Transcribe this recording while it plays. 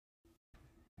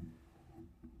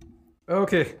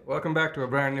Okay, welcome back to a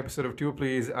brand new episode of Two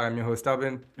Please. I'm your host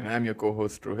Abhin, And I'm your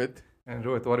co-host Rohit. and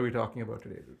Rohit, what are we talking about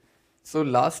today? So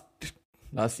last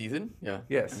season, yeah.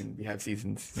 Yes. I mean, we have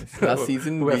seasons. Yes. Last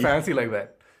season We're fancy like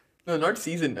that. no, not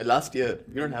season. Last year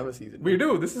we don't have a season. We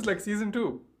do. This is like season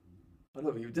 2. Oh, no,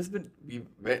 we've just been.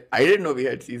 I didn't know we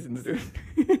had seasons. Dude.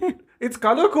 It's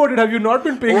color coded. Have you not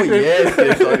been paying Oh attention?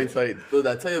 yes. Sorry. So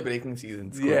that's how you're breaking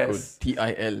seasons. Yes.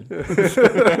 TIL.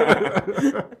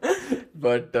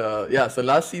 But yeah, so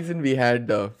last season we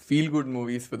had feel-good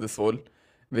movies for the soul,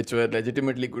 which were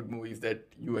legitimately good movies that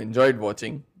you enjoyed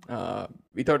watching.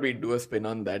 We thought we'd do a spin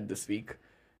on that this week.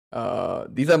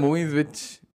 These are movies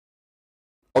which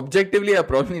objectively are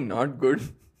probably not good,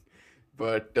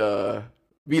 but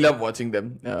we love watching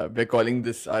them. We're calling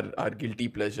this our guilty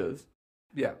pleasures.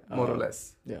 Yeah, more or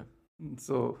less. Yeah.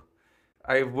 So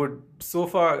I'd go so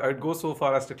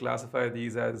far as to classify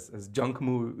these as junk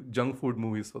food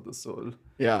movies for the soul.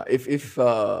 Yeah, if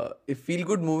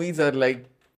feel-good movies are like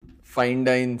fine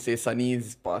dine, say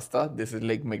Sunny's pasta, this is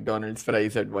like McDonald's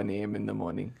fries at 1 a.m. in the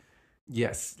morning.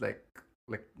 Yes, like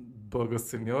Burger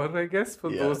Senior, I guess, for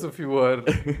Yeah. those of you who are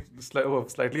who have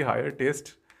slightly higher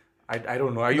taste. I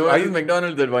don't know. No, this is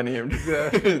McDonald's at 1 a.m. Yeah.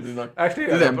 This is not. Actually,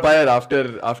 This is Empire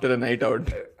after a night out.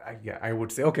 Yeah, I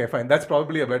would say okay, fine. That's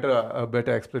probably a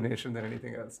better explanation than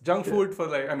anything else. Junk food for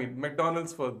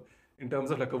McDonald's for in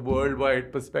terms of like a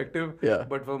worldwide perspective. Yeah.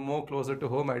 But for more closer to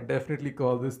home, I definitely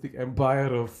call this the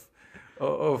empire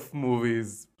of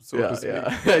movies. So to speak.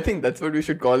 Yeah. I think that's what we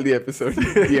should call the episode.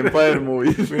 The Empire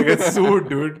movies. We get sued,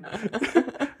 dude.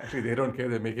 Actually, they don't care.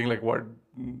 They're making like what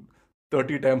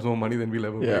 30 times more money than we'll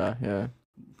ever make. Yeah.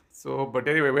 So, but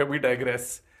anyway, we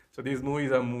digress. So these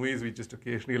movies are movies we just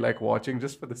occasionally like watching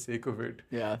just for the sake of it.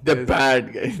 Yeah. They're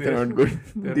bad, guys. They're not good.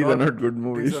 These are not good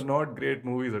movies. These are not great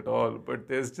movies at all. But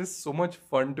there's just so much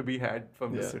fun to be had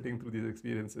from just Yeah. sitting through these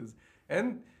experiences.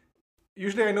 And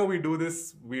usually, I know we do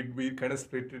this. We kind of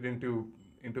split it into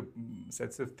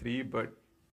sets of 3, but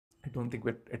I don't think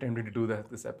we're attempting to do that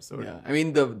this episode. Yeah. I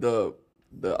mean, the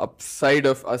upside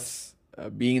of us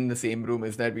being in the same room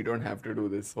is that we don't have to do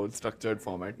this whole structured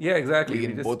format. Yeah, exactly. We We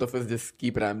can, just- both of us just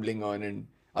keep rambling on, and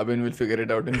Abhin will figure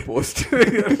it out in post.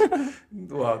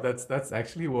 Wow, that's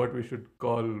actually what we should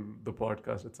call the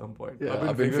podcast at some point. Yeah,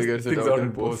 Abhin figures it things out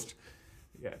in post.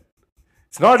 Yeah,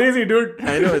 it's not easy, dude.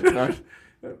 I know it's not.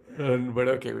 But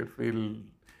okay,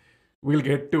 we'll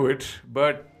get to it.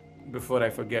 But before I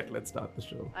forget, let's start the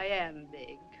show. I am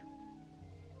big.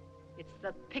 It's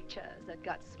the pictures that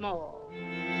got small.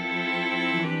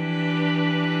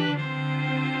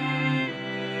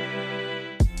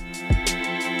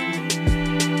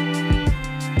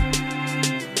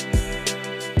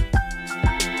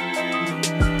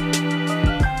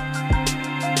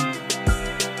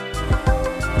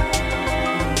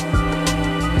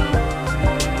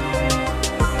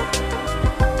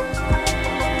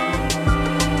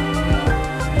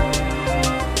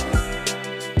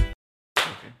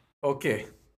 Okay,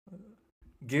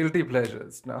 guilty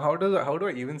pleasures. Now, how do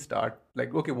I even start?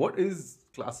 Like, okay, what is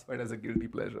classified as a guilty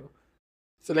pleasure?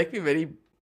 So, like we very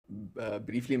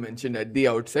briefly mentioned at the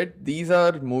outset, these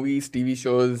are movies, TV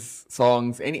shows,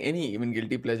 songs, any even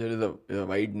guilty pleasure is a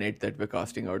wide net that we're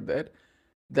casting out there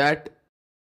that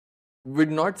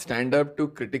would not stand up to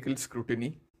critical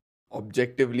scrutiny.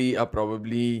 Objectively, are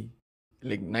probably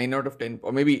like 9 out of 10,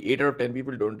 or maybe 8 out of 10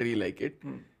 people don't really like it.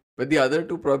 But the other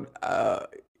two,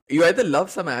 you either love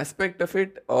some aspect of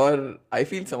it, or I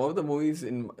feel some of the movies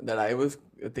that I was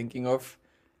thinking of,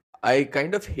 I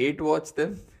kind of hate watch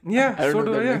them. Yeah, I don't so know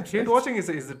do if that I. Yeah, makes hate sense. watching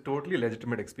is a totally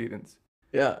legitimate experience.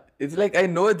 Yeah, it's like I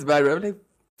know it's bad, but I'm like,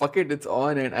 fuck it, it's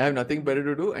on, and I have nothing better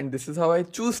to do, and this is how I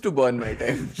choose to burn my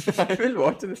time. I will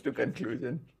watch this to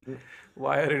conclusion.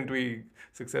 Why aren't we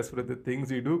successful at the things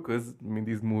we do? Because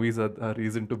these movies are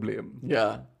reason to blame.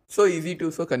 Yeah, so easy to,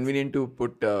 so convenient to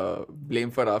put blame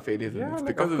for our failures. Yeah, It's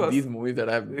like, because of of course. these movies that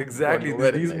I've Exactly. gone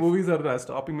nowhere in These life. movies are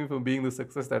stopping me from being the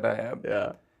success that I am.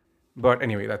 Yeah. But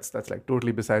anyway, that's like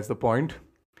totally besides the point.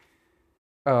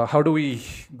 How do we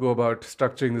go about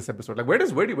structuring this episode? Like, where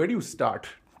do you start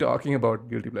talking about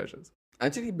guilty pleasures?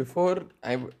 Actually, before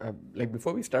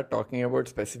we start talking about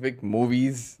specific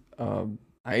movies,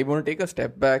 I want to take a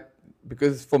step back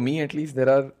because for me at least there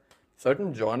are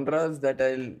certain genres that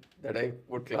I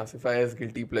would classify as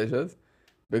guilty pleasures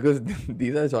because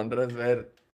these are genres where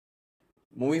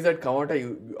movies that come out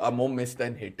are more missed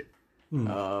than hit.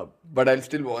 But I'll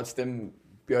still watch them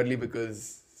purely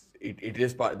because it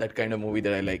is that kind of movie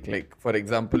that I like. Like, for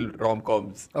example,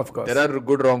 rom-coms. Of course. There are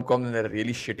good rom-coms and there are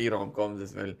really shitty rom-coms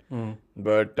as well.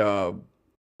 But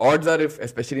odds are, if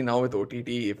especially now with OTT,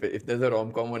 if there's a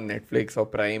rom-com on Netflix or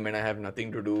Prime and I have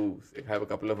nothing to do, I have a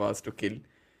couple of hours to kill,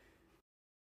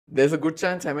 there's a good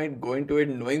chance I might go into it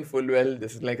knowing full well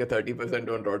this is like a 30%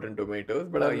 on Rotten Tomatoes,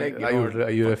 but I'm like, are you fuck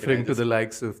it, referring to the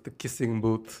likes of the kissing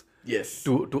booth? yes,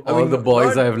 To I all mean, the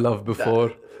boys not I've loved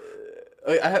before.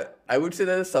 I would say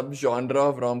there's a subgenre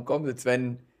of rom-coms. It's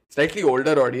when slightly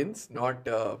older audience, not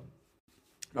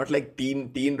like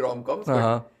teen rom-coms,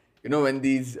 Uh-huh. but when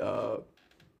these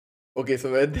okay, so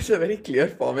there's a very clear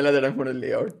formula that I'm going to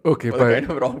lay out Okay, for the fine.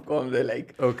 kind of rom-coms I like.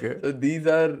 Okay. So these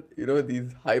are,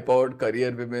 these high-powered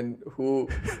career women who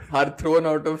are thrown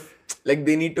out of, like,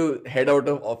 they need to head out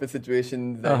of office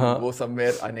situations and Uh-huh. go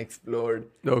somewhere unexplored.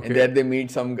 Okay. And there they meet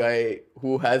some guy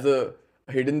who has a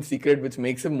hidden secret which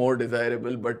makes him more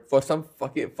desirable, but for some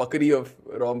fuckery of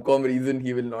rom-com reason,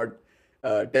 he will not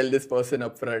tell this person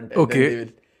up front. And Okay. then they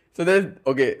will. So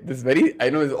this I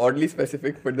know is oddly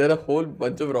specific, but there are a whole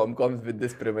bunch of rom-coms with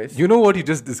this premise. You know what you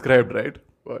just described, right?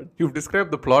 What? You've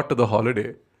described the plot to The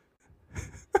Holiday.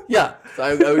 Yeah, so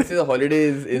I would say The Holiday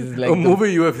is like A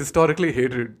movie you have historically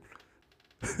hated.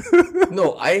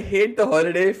 No, I hate The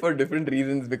Holiday for different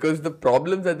reasons, because the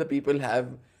problems that the people have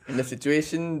in a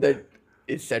situation that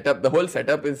is set up, the whole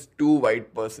setup is too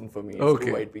white person for me. It's Okay.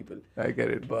 Too white people. I get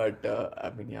it. But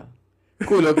I mean, yeah.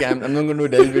 Cool, okay, I'm not going to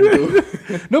delve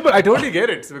into No, but I totally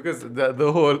get it because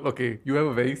the whole, okay, you have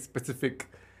a very specific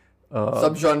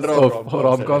subgenre of of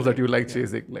rom-coms that you like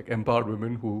chasing, like empowered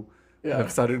women who Yeah.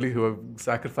 who have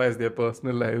sacrificed their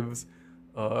personal lives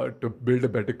to build a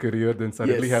better career, then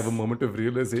suddenly Yes. have a moment of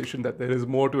realization that there is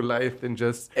more to life than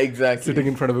just Exactly. sitting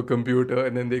in front of a computer,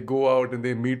 and then they go out and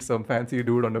they meet some fancy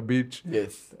dude on a beach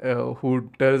Yes. who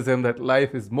tells them that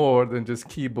life is more than just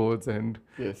keyboards and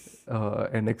Yes.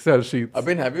 Excel sheets.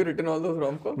 Abhin, have you written all those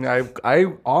rom-coms? I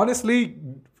honestly,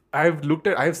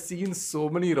 I've seen so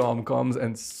many rom-coms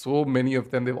and so many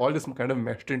of them, they've all just kind of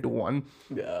meshed into one,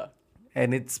 Yeah.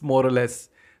 and it's more or less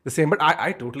the same. But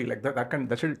I totally like that.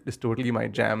 That shit is totally my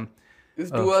jam. These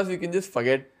 2 hours you can just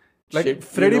forget. Like shit.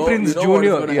 Freddie Prinze you know what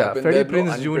is Jr. gonna Yeah, happen. Freddie There are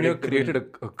no Prinze Jr. unpredictable- created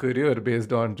a career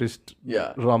based on just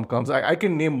Yeah. rom-coms. I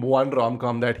can name one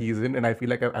rom-com that he's in, and I feel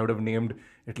like I would have named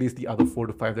at least the other 4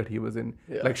 to 5 that he was in.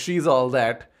 Yeah. Like She's All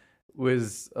That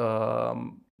was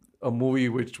a movie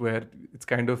where it's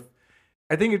kind of,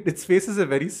 I think it faces a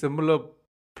very similar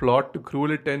plot to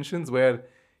Cruel Intentions, where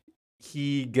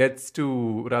he gets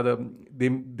to, rather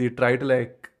they try to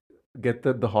like get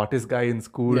the hottest guy in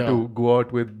school Yeah. to go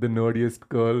out with the nerdiest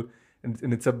girl,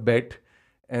 and it's a bet,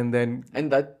 and then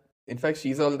And that, in fact,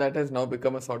 She's All That has now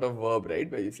become a sort of verb, right?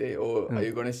 Where you say, oh, are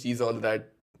you going to She's All That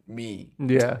me?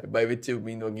 yeah, By which you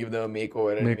mean give them a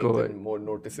makeover and make Makeover. them more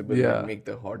noticeable Yeah. and make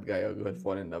the hot guy or girl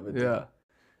fall in love with them. yeah,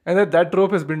 and that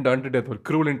trope has been done to death. Well,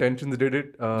 Cruel Intentions did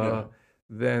it. Yeah.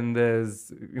 Then there's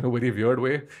very weird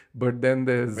way, but then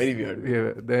there's Very weird way.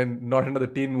 Yeah, then Not Another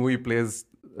Teen Movie plays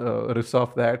riffs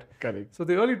off that. Correct. So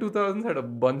the early 2000s had a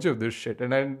bunch of this shit,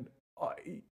 and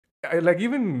I like,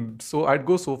 even so, I'd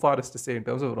go so far as to say in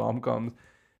terms of rom-coms,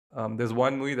 there's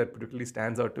one movie that particularly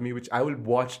stands out to me, which I will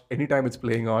watch anytime it's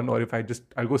playing on, or if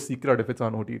I'll go seek it out if it's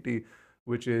on OTT,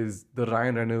 which is the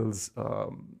Ryan Reynolds,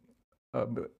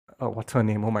 what's her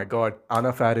name? Oh my God,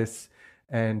 Anna Faris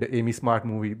and Amy Smart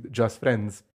movie, Just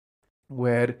Friends,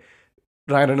 where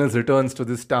Ryan Reynolds returns to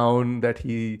this town that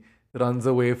he runs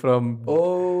away from.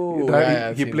 Oh, That yeah,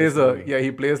 I've he seen plays this movie.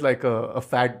 he plays like a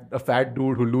fat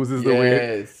dude who loses the weight,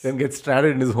 Yes. then gets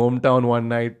stranded in his hometown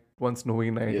one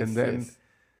snowy night, Yes, and then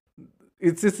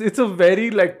yes. it's a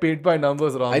very like paint by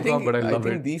numbers rom-com, but I love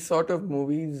think it. these sort of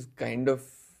movies kind of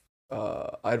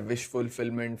are wish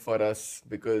fulfillment for us,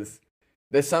 because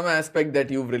there's some aspect that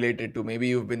you've related to. Maybe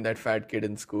you've been that fat kid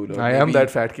in school. Or I am maybe- that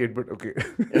fat kid, but okay.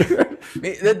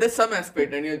 There's some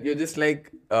aspect, and you're just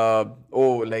like,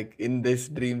 like in this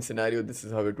dream scenario, this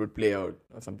is how it would play out,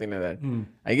 or something like that.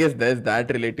 I guess there's that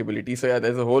relatability. So yeah,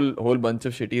 there's a whole bunch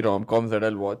of shitty rom-coms that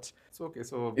I'll watch. So okay,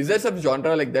 so Is there some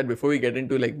genre like that before we get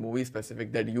into like movie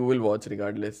specific that you will watch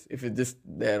regardless if it's just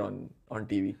there on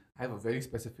TV? I have a very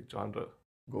specific genre.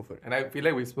 Go for it. And I feel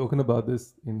like we've spoken about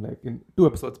this in 2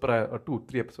 episodes prior, or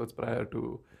 3 episodes prior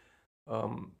to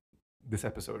this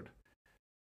episode.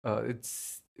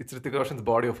 It's Hrithik Roshan's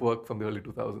body of work from the early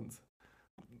 2000s.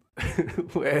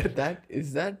 Where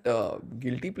Is that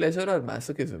guilty pleasure or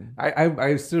masochism?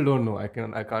 I still don't know. I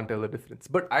can't tell the difference.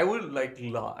 But I would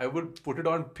I would put it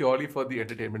on purely for the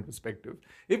entertainment perspective.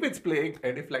 If it's playing,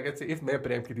 and if, like I say, if Main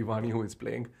Prem Ki Diwani who is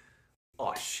playing,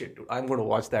 oh shit, dude, I'm gonna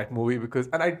watch that movie, because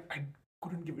I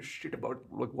couldn't give a shit about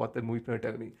what that movie's gonna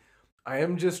tell me. I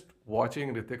am just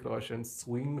watching Hrithik Roshan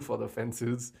swing for the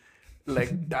fences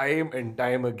like time and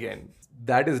time again.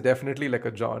 That is definitely like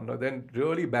a genre. Then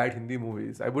really bad Hindi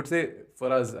movies, I would say,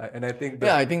 for us, and I think Yeah,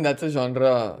 that I think that's a genre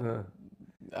uh,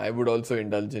 I would also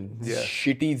indulge in. Yeah.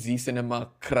 Shitty Z cinema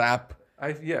crap.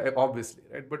 obviously,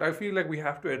 right? But I feel like we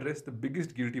have to address the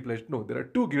biggest guilty pleasure. No, there are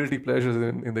two guilty pleasures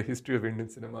in the history of Indian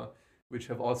cinema, which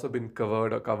have also been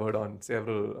covered on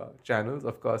several channels.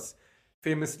 Of course,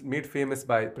 made famous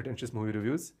by pretentious movie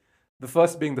reviews. The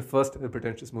first being the first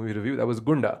pretentious movie review, that was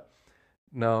Gunda.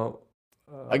 Now,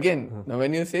 Again, now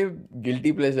when you say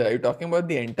guilty pleasure, are you talking about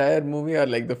the entire movie or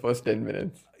like the first 10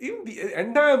 minutes? even the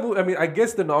entire movie, I mean, I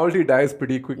guess the novelty dies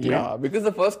pretty quickly. Yeah, because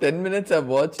the first 10 minutes I've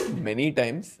watched many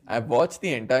times. I've watched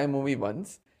the entire movie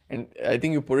once, and I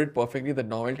think you put it perfectly. The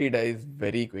novelty dies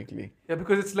very quickly. Yeah,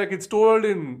 because it's like it's told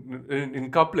in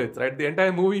couplets, right? The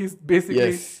entire movie is basically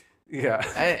Yes. yeah.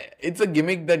 And it's a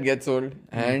gimmick that gets old,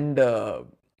 and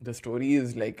the story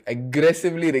is like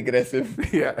aggressively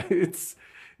regressive. Yeah,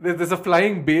 there's a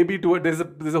flying baby to it.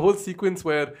 There's a whole sequence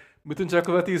where Mithun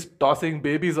Chakravarti is tossing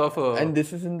babies off a. And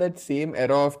this is in that same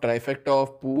era of trifecta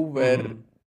of poo where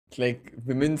like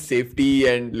women's safety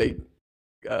and like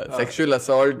sexual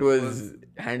assault was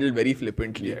handled very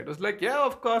flippantly. Yeah, it was like, yeah,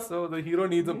 of course. So the hero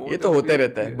needs a ये motive. तो होता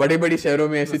रहता है बड़े बड़ी शहरों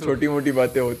में ऐसी छोटी मोटी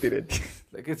बातें होती रहती हैं.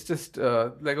 Like it's just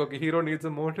like, okay, hero needs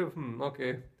a motive.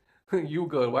 Okay, you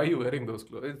girl, why are you wearing those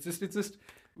clothes?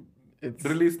 It's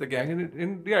release the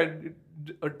gang,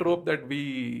 a trope that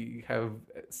we have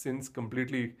since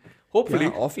completely, hopefully.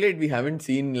 Yeah, off late we haven't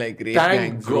seen like rape Thank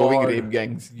gangs, growing God. rape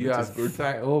gangs, Yeah, which is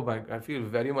good. oh my! I feel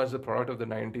very much the product of the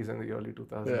 90s and the early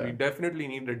 2000s. Yeah. We definitely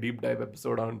need a deep dive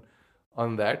episode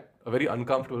on that. A very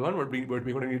uncomfortable one, but we're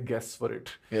going to need guests for it.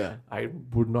 Yeah, I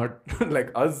would not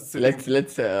like us sitting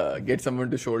let's get someone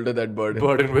to shoulder that burden.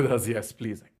 burden with us. Yes,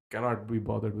 please. I cannot be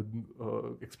bothered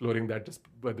with exploring that just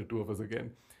by the two of us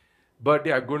again. But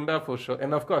yeah, Gunda for sure.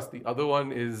 And of course, the other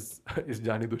one is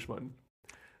Jani Dushman.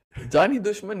 Jani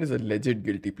Dushman is a legit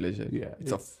guilty pleasure. Yeah,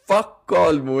 it's a fuck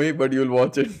all movie, but you'll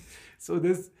watch it. So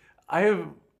I have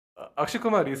Akshay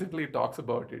Kumar recently talks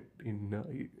about it in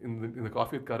the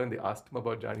Coffee with Karan. They asked him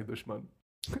about Jani Dushman,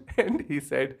 and he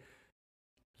said,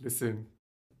 "Listen,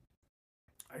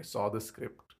 I saw the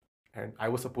script, and I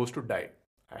was supposed to die.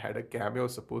 I had a cameo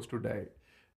supposed to die,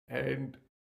 and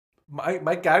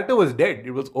my character was dead.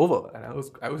 It was over, and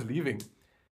I was leaving.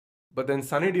 But then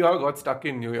Sunny Deol got stuck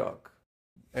in New York,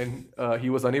 and he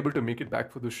was unable to make it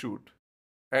back for the shoot,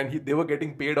 and they were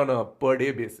getting paid on a per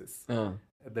day basis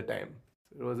at the time.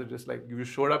 So it was just like you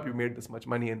showed up, you made this much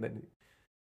money, and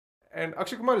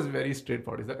Akshay Kumar is very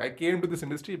straightforward. He's like, I came to this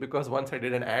industry because once I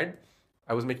did an ad,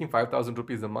 I was making 5,000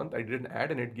 rupees a month. I did an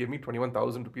ad and it gave me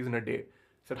 21,000 rupees in a day.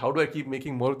 I said, how do I keep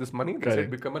making more of this money? They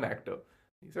said, become an actor.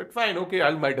 He said, fine, okay,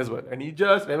 I might as well. And he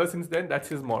just, ever since then, that's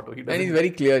his motto. And he's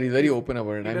very clear, he's very open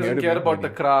about it. He doesn't care about the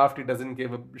craft, he doesn't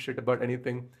give a shit about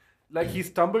anything. Like, he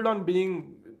stumbled on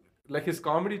being, like, his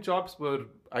comedy chops were,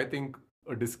 I think,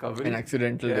 a discovery. An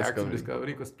accidental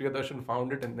discovery. Because Priyadarshan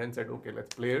found it and then said, okay,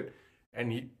 let's play it.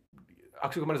 And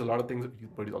Akshay Kumar is a lot of things,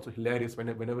 but he's also hilarious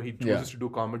whenever he chooses to do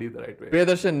comedy the right way.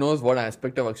 Priyadarshan knows what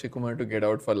aspect of Akshay Kumar to get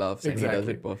out for laughs, and he does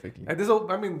it perfectly. And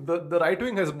the right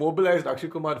wing has mobilized Akshay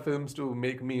Kumar films to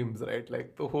make memes, right?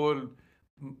 Like the whole.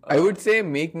 I would say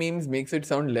make memes makes it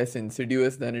sound less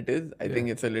insidious than it is. I think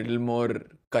it's a little more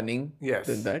cunning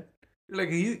than that. Like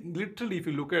he literally, if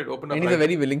you look at Open Up, and he's a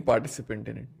very willing participant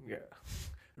in it.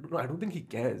 Yeah, I don't think he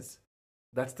cares.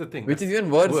 That's the thing. Which is even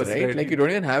worse, right? Like you don't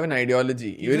even have an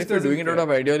ideology. Even if you're doing it out of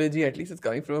ideology, at least it's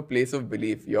coming from a place of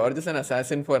belief. You're just an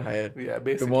assassin for hire. Yeah,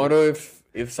 basically. Tomorrow,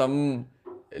 if some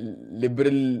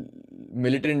liberal,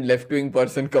 militant, left-wing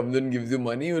person comes and gives you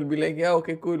money, you'll be like, yeah,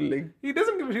 okay, cool. Like he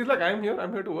doesn't give a shit. He's like, I'm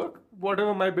here to work.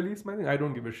 Whatever my beliefs, my thing, I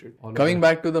don't give a shit. Coming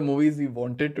back to the movies we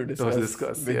wanted to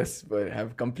discuss, which yes,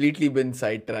 have completely been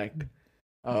sidetracked.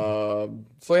 So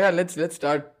yeah, let's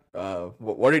start.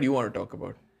 What did you want to talk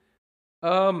about?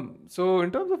 So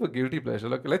in terms of a guilty pleasure,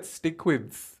 like let's stick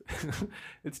with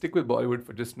Bollywood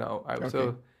for just now.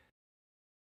 So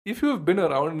if you have been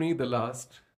around me the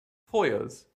last 4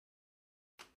 years,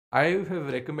 I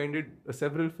have recommended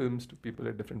several films to people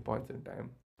at different points in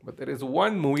time. But there is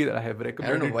one movie that I have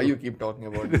recommended. I don't know why you keep talking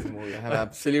about this movie. I have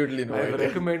absolutely no idea. I have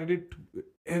recommended it to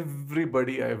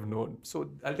everybody I have known.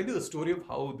 So I'll tell you the story of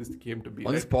how this came to be.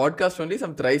 On this podcast only,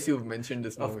 some thrice you've mentioned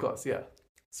this movie. Of course, yeah.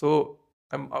 So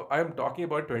I'm talking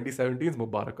about 2017's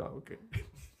Mubaraka, okay?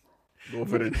 Go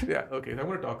for it. Yeah, okay. So I'm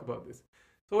going to talk about this.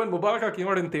 So when Mubaraka came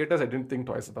out in theaters, I didn't think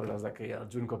twice about it. I was like, hey,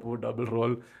 Arjun Kapoor, double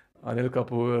role, Anil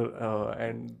Kapoor,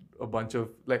 and a bunch of,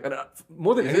 like,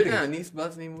 more than anything. Is it an Anis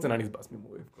Basmi movie? It's an Anis Basmi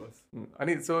movie, of course.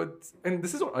 And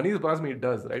this is what Anis Basmi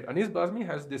does, right? Anis Basmi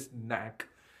has this knack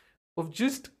of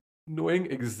just knowing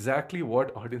exactly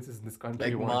what audiences in this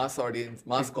country Like want. mass audience,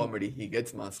 mass comedy. He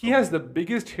gets mass He comedy. has the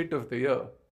biggest hit of the year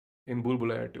in Bhool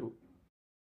Bhulaiyaa 2,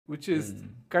 which is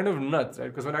kind of nuts, right?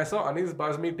 Because when I saw Anis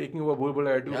Bazmi taking over Bhool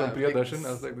Bhulaiyaa 2 Yeah, from Priya like Darshan,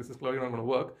 I was like, this is clearly not going to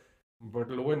work. But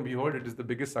lo and behold, it is the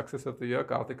biggest success of the year.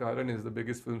 Karthik Aaryan is the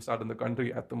biggest film star in the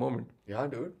country at the moment. Yeah,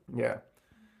 dude. Yeah.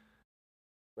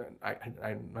 And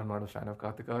I'm not a fan of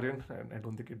Karthik Aaryan, and I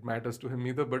don't think it matters to him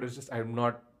either. But it's just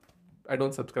I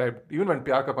don't subscribe. Even when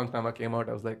Pyar Ka Panchnama came out,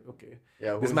 I was like, okay,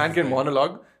 Yeah, this who's man this can guy?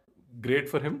 monologue, great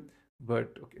for him,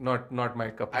 but okay, not my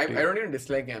cup I of tea. don't even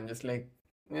dislike him. I'm just like,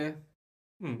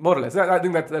 More or less. I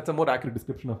think that's a more accurate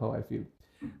description of how I feel.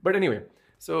 But anyway,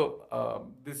 so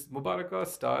this Mubaraka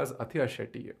stars Athia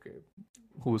Shetty, okay,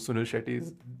 who's Sunil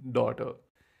Shetty's daughter,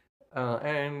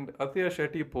 and Athia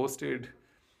Shetty posted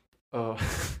uh,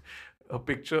 a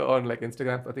picture on like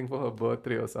Instagram, I think for her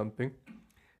birthday or something,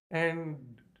 and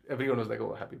everyone was like,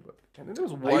 "Oh, happy birthday!" And then there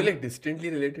was are you one. like distantly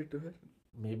related to her?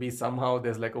 Maybe somehow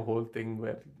there's like a whole thing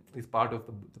where he's part of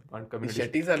the The community.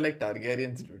 Shettys are like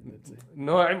Targaryens, dude. That's it.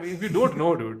 No, I mean we don't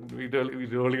know, dude. We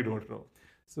really don't know.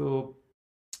 So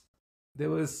there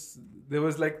was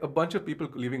like a bunch of people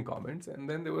leaving comments, and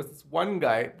then there was this one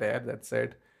guy there that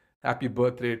said, "Happy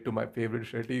birthday to my favorite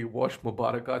Shetty. Watch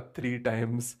Mubaraka 3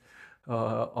 times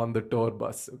on the tour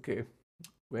bus." Okay.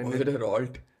 Was it her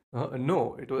alt?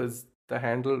 No, it was the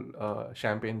handle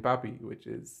Champagne Papi, which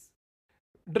is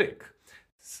Drake.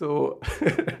 So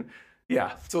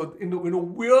yeah, so in a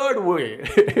weird way,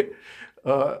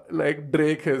 like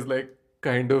Drake has like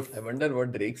kind of I wonder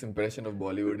what Drake's impression of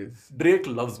Bollywood is. Drake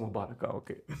loves Mubaraka,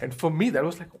 okay. And for me, that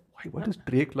was like, why does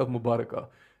Drake love Mubaraka?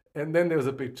 And then there was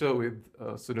a picture with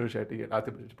Sunil Shetty and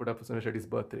Atif put up for Sunil Shetty's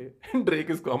birthday. And Drake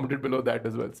has commented below that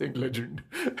as well, saying legend.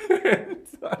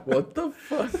 What the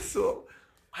fuck? So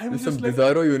I'm This just some like,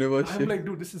 bizarro universe I'm shit. like,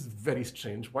 dude, this is very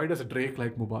strange. Why does Drake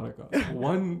like Mubaraka?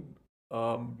 One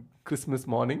Christmas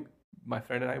morning, my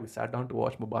friend and I, we sat down to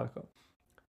watch Mubaraka.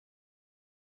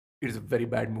 It is a very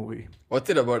bad movie. What's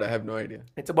it about? I have no idea.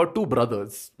 It's about two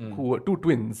brothers, two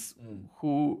twins,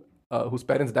 whose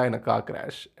parents die in a car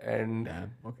crash, and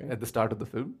Damn. Okay. at the start of the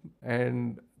film,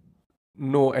 and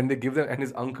they give them, and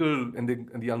his uncle, and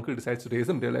the uncle decides to raise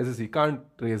them, realizes he can't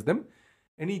raise them,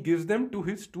 and he gives them to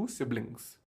his two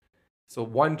siblings. So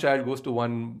one child goes to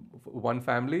one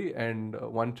family, and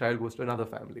one child goes to another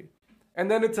family, and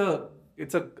then it's a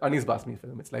Anis Basmi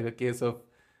film. It's like a case of,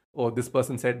 oh, this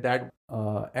person said that,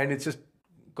 and it's just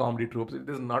comedy tropes.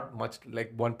 There's not much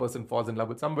like one person falls in love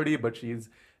with somebody, but she's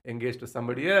engaged to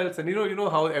somebody else, and you know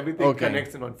how everything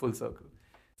connects in one full circle.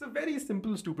 It's a very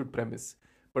simple, stupid premise,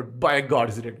 but by God,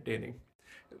 is it entertaining!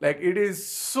 Like it is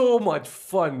so much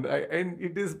fun, and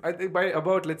it is. I think by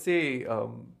about, let's say,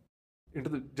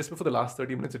 just before the last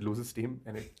 30 minutes, it loses steam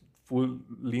and it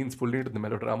leans fully into the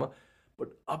melodrama. But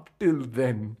up till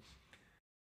then,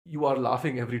 you are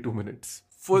laughing every 2 minutes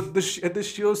for the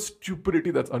sheer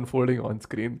stupidity that's unfolding on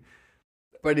screen.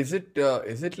 But is it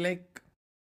like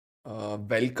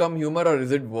Welcome humor, or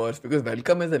is it worse? Because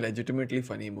Welcome is a legitimately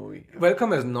funny movie.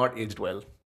 Welcome has not aged well.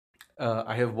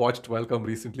 I have watched Welcome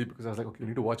recently because I was like, okay, you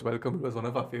need to watch Welcome. It was one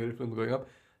of our favorite films growing up.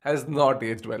 Has not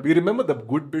aged well. We remember the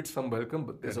good bits from Welcome,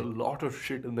 but there's a lot of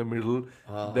shit in the middle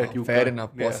that you fair can't- enough,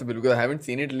 yeah. possible, because I haven't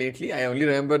seen it lately. I only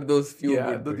remember those few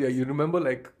good bits. You remember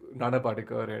like Nana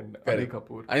Patekar and Anil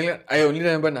Kapoor. I only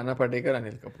remember Nana Patekar and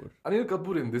Anil Kapoor. Anil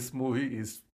Kapoor in this movie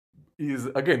is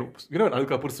again, you know, Anil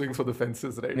Kapoor swings for the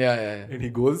fences, right? Yeah. And he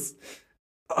goes.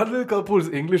 Anil Kapoor's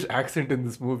English accent in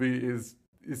this movie is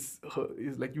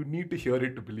like, you need to hear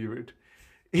it to believe it.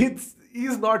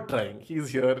 He's not trying. He's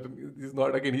here. He's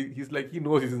not, again. He's like, he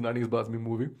knows he's in Nani's Basmi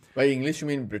movie. By English, you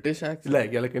mean British accent?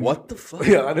 Like What the fuck?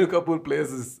 Yeah, Anil Kapoor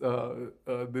plays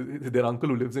their uncle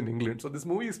who lives in England. So this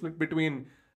movie is split between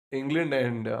England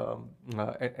and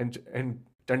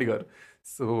Chandigarh.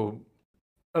 So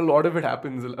a lot of it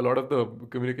happens. A lot of the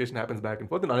communication happens back and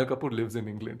forth. And Anil Kapoor lives in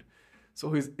England.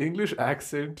 So his English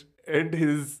accent and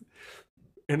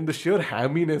the sheer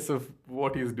hamminess of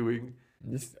what he's doing.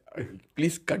 Just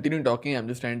please continue talking. I'm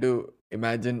just trying to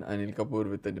imagine Anil Kapoor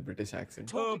with a British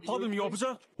accent. Pardon me,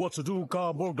 officer. What's to do?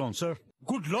 Car broke down, sir.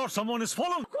 Good Lord, someone is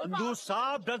fallen. Andu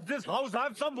Saab, does this house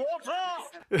have some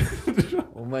water?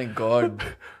 Oh my God.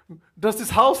 Does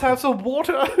this house have some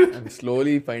water? I'm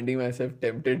slowly finding myself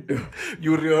tempted to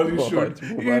You really watch should.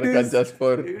 Mubaraka just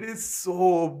for... It is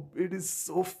so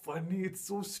funny. It's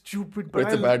so stupid. But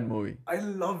It's a bad movie. I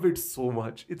love it so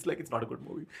much. It's like, it's not a good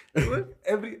movie.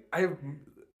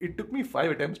 It took me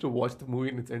 5 attempts to watch the movie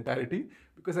in its entirety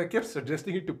because I kept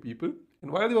suggesting it to people,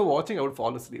 and while they were watching, I would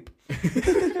fall asleep.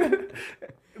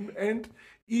 And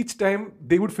each time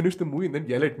they would finish the movie and then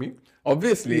yell at me.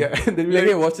 Obviously. Yeah, and they'd be Like, like,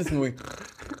 hey, watch this movie.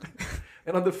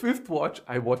 and on the 5th watch,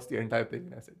 I watched the entire thing,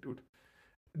 and I said, dude,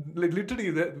 like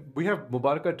literally, we have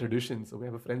Mubaraka tradition. So we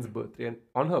have a friend's birthday, and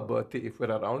on her birthday, if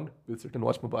we're around, we'll sit and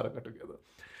watch Mubaraka together.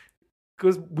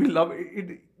 Because we love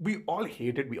it. We all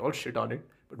hate it. We all shit on it,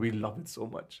 but we love it so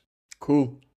much.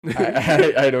 Cool.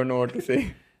 I don't know what to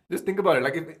say. Just think about it.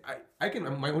 Like, if I can,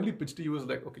 my only pitch to you is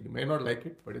like, okay, you may not like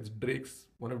it, but it's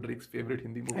one of Drake's favorite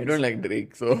Hindi movies. I don't like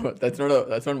Drake, so that's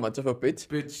not much of a pitch.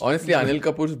 Honestly, Anil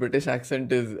Kapoor's British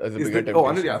accent is a bigger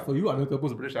temptation. For you, Anil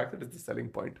Kapoor's British accent is the selling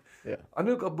point. Yeah.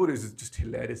 Anil Kapoor is just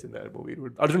hilarious in that movie.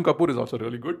 Arjun Kapoor is also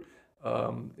really good.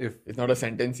 If It's not a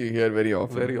sentence you hear very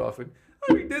often. Very often.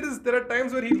 I mean, there are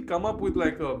times where he'll come up with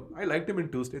like I liked him in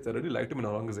 2 States. I really liked him in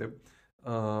Aurangzeb.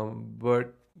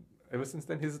 But ever since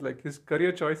then, his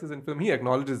career choices in film, he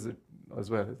acknowledges it as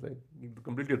well. It's like he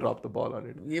completely dropped the ball on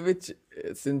it. Yeah, which,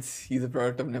 since he's a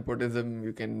product of nepotism,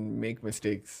 you can make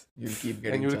mistakes. You'll keep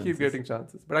getting and chances. keep getting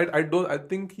chances. But I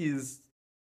think he's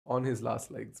on his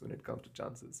last legs when it comes to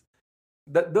chances.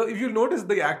 If you notice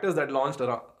the actors that launched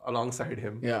alongside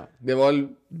him, Yeah, they've all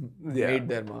made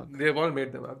their mark. They've all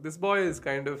made their mark. This boy is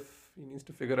he needs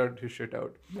to figure out his shit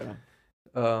out. Yeah.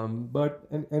 But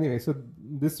anyway, so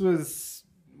this was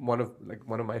one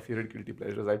of my favorite guilty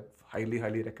pleasures. I highly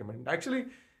recommend. Actually,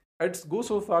 I'd go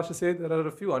so far as to say there are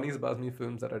a few Anis Bazmi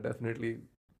films that are definitely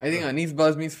I think Anis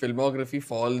Bazmi's filmography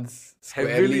falls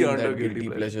Heavily squarely in under that guilty guilty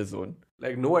pleasure. pleasure zone.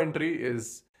 like No Entry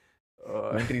is.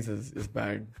 Entries is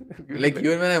bad. Like,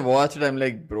 even when I watched it, I'm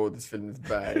like, bro, this film is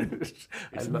bad.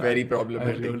 It's very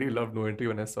problematic. I really loved No Entry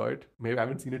when I saw it. Maybe I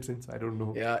haven't seen it since. I don't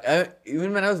know. Yeah,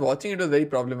 even when I was watching it, it was very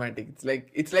problematic. It's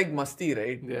like Masti,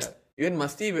 right? Yeah. Even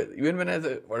Masti, even when I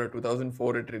was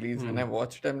 2004 it released, when I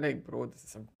watched it, I'm like, bro, this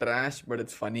is some trash, but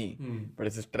it's funny. But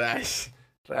it's just trash.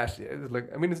 Trash. Yeah. It's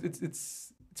like, I mean,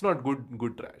 it's not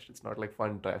good trash. It's not like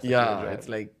fun trash. Yeah, it's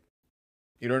like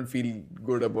you don't feel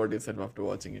good about yourself after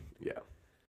watching it. Yeah.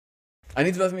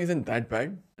 Anis Bazmi isn't that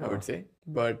bad, I would say.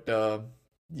 But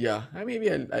yeah,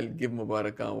 maybe I'll give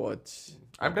Mubaraka a watch.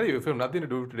 I'm telling you, if you have nothing to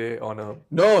do today on a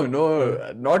No,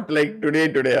 not like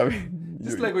today. I mean,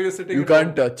 just like when you're sitting, you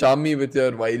can't charm me with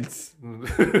your wiles.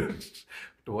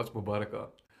 to watch Mubaraka.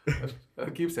 I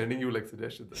keep sending you like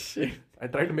suggestions. Shit. I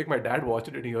tried to make my dad watch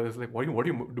it, and he was like, "What are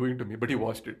you doing to me?" But he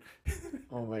watched it.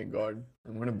 Oh my god,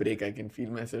 I'm gonna break. I can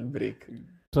feel myself break.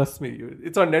 Trust me,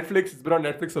 it's on Netflix. It's been on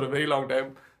Netflix for a very long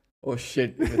time. Oh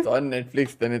shit! If it's on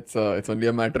Netflix, then it's only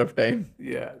a matter of time.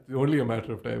 Yeah, it's only a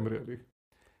matter of time, really.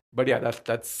 But yeah,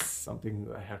 that's something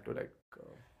I have to like.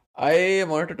 I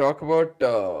wanted to talk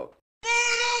about.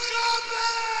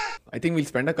 I think we'll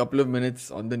spend a couple of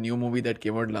minutes on the new movie that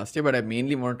came out last year, but I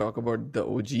mainly want to talk about the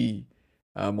OG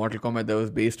Mortal Kombat that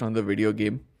was based on the video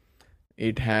game.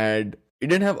 It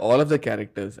didn't have all of the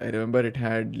characters. I remember it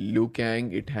had Liu Kang.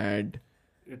 Did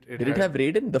it have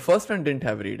Raiden? The first one didn't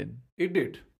have Raiden. It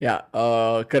did. Yeah,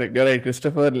 correct. You're right.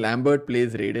 Christopher Lambert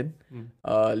plays Raiden.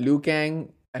 Liu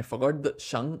Kang, I forgot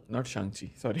not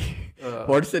Shang-Chi, sorry.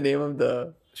 What's the name of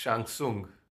the Shang Tsung.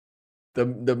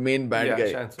 The main bad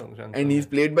guy? Shang Tsung. And he's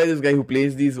played by this guy who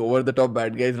plays these over-the-top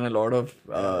bad guys in a lot of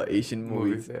Asian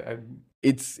movies. Yeah.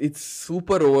 It's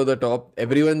super over-the-top.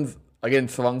 Everyone's, again,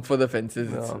 swung for the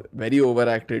fences. It's very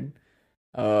overacted.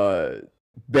 Bare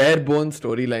bone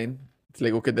storyline. It's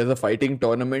like, okay, there's a fighting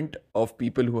tournament of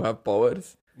people who have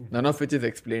powers, none of which is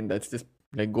explained. That's just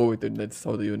like, go with it. That's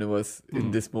how the universe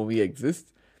in this movie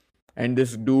exists. And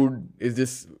this dude is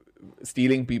just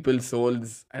stealing people's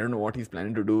souls. I don't know what he's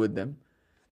planning to do with them.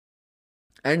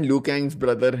 And Liu Kang's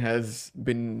brother has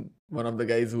been one of the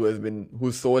guys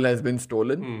whose soul has been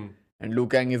stolen. And Liu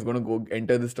Kang is going to go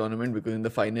enter this tournament because in the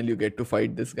final you get to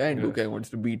fight this guy, and Liu Kang wants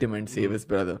to beat him and save his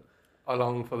brother.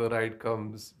 Along for the ride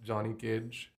comes Johnny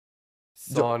Cage,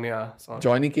 Sonya.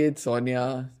 Johnny Cage,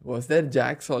 Sonya. Was there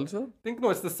Jax also?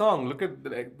 It's the song. Look at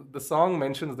the song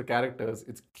mentions the characters.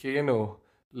 It's Kano,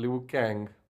 Liu Kang,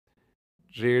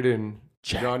 Raiden,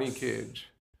 Jax. Johnny Cage.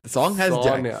 The song has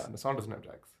Sonya. Jax. The song doesn't have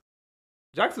Jax.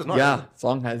 Jax is not. Yeah,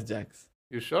 song has Jax.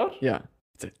 You sure? Yeah,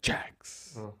 it's a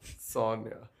Jax.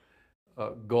 Sonya.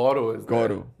 Goro is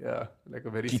Goro. there. Yeah, like a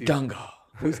very Kitanga.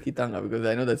 Who's Kitanga? Because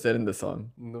I know that's there in the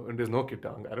song. No, and there's no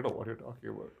Kitanga. I don't know what you're talking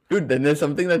about. Dude, then there's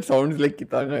something that sounds like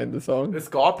Kitanga in the song. The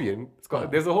Scorpion.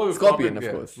 There's a whole Scorpion, of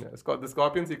course. Yeah, the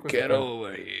Scorpion sequence. Get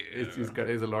over here.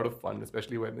 It's a lot of fun,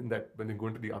 especially when they go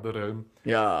into the other realm.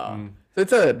 Yeah. So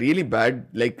it's a really bad,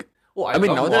 like... Oh, I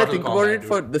mean, now love that I Mortal think Kombat, about it, dude.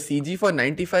 for the CG for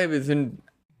 95 isn't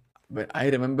but I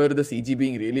remember the CG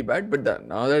being really bad. But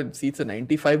now that see it's a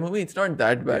 95 movie, it's not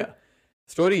that bad. Yeah.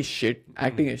 Story is shit.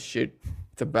 Acting is shit.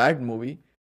 It's a bad movie.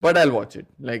 But I'll watch it.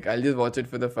 Like I'll just watch it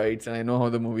for the fights, and I know how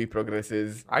the movie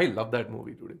progresses. I love that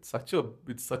movie, dude. It's such a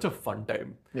fun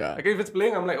time. Yeah. Like if it's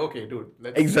playing, I'm like, okay, dude.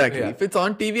 Exactly. Yeah. If it's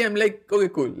on TV, I'm like, okay,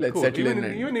 cool. Let's Cool. settle Even,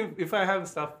 in. even if I have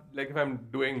stuff like if I'm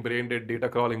doing brain dead data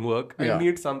crawling work, I Yeah.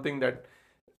 need something that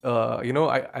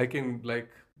I can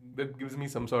like that gives me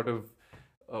some sort of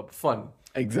fun.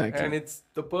 Exactly. And it's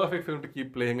the perfect film to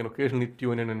keep playing and occasionally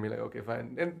tune in and be like, okay,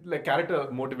 fine. And like character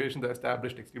motivations are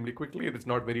established extremely quickly. It's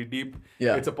not very deep.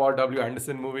 Yeah. It's a Paul W.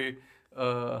 Anderson movie.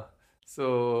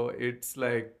 So it's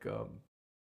like, of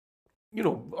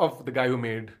the guy who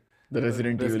made The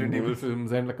Resident Evil movies.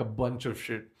 films and like a bunch of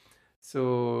shit.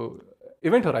 So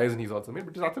Event Horizon he's also made,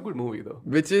 but that's a good movie though.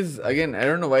 Which is, again, I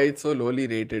don't know why it's so lowly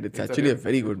rated. It's actually a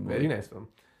very good movie. Very nice film.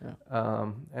 Yeah.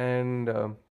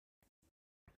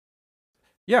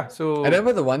 Yeah, so I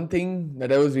remember the one thing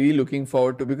that I was really looking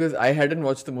forward to, because I hadn't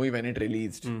watched the movie when it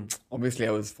released. Obviously,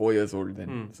 I was 4 years old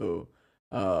then. So,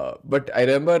 but I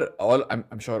remember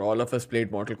I'm sure all of us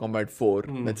played Mortal Kombat 4.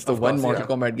 That's the of one course, Mortal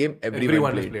yeah. Kombat game everyone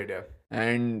everyone has played. played, yeah.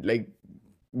 And like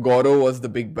Goro was the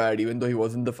big bad, even though he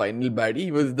wasn't the final baddie,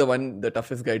 he was the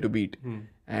toughest guy to beat.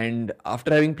 And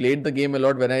after having played the game a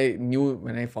lot, when I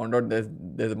found out there's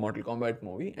a Mortal Kombat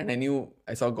movie, and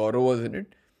I saw Goro was in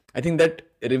it, I think that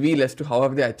reveal as to how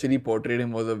have they actually portrayed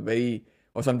him was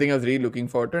something I was really looking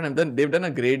forward to, and they've done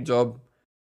a great job,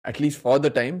 at least for the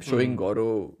time, showing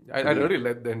Goro. I really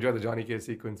enjoy the Johnny Cage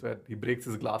sequence where he breaks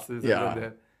his glasses. Yeah.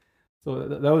 And so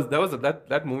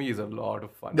that movie is a lot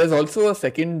of fun. There's also a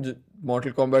second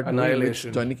Mortal Kombat movie in which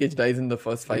Annihilation. Johnny Cage dies in the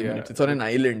first 5 minutes. It's on an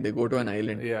island. They go to an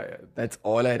island. Yeah. That's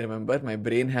all I remember. My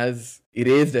brain has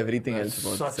erased everything else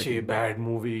about the Such second. a bad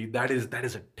movie. That is a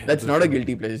terrible That's not a film.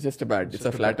 guilty pleasure. It's just it's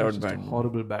a flat out It's just bad a movie.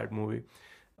 horrible bad movie.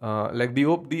 Like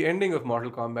the ending of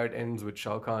Mortal Kombat ends with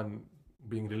Shao Kahn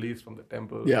being released from the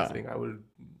temple, saying, "I will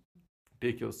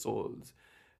take your souls."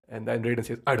 And then Raiden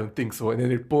says, "I don't think so." And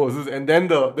then it pauses, and then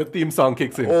the theme song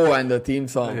kicks in. Oh, and the theme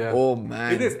song. Yeah. Oh,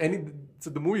 man. It is so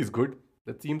the movie is good.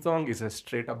 The theme song is a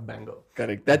straight up banger.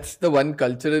 Correct. That's the one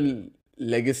cultural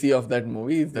legacy of that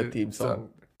movie is the theme song.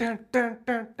 Dun, dun,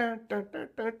 dun, dun, dun, dun,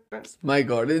 dun, dun. My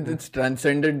God, it's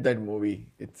transcended that movie.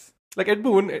 It's Like Ed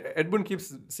Boon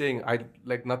keeps saying, "I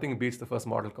like nothing beats the first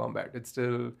Mortal Kombat." It's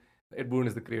still Ed Boon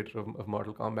is the creator of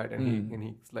Mortal Kombat, and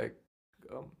he's like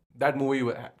that movie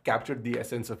captured the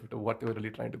essence of it, of what they were really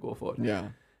trying to go for. yeah.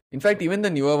 In fact, even the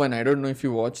newer one, I don't know if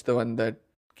you watched the one that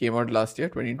came out last year,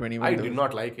 2021. I did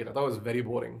not like it. I thought it was very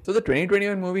boring. So the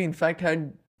 2021 movie, in fact,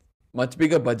 had much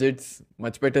bigger budgets,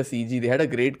 much better CG. They had a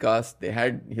great cast. They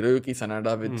had Hiroyuki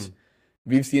Sanada, which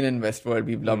we've seen in Westworld.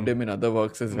 We've loved him in other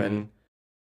works as well.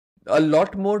 A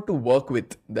lot more to work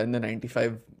with than the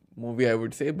 95 movie, I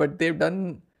would say. But they've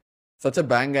done such a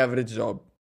bang average job.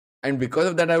 And because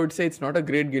of that, I would say it's not a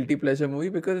great guilty pleasure movie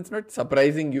because it's not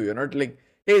surprising you. You're not like,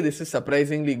 hey, this is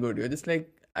surprisingly good. You're just like,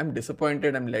 I'm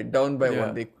disappointed. I'm let down by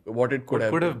what it could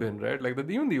have been, right? Like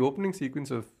even the opening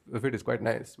sequence of it is quite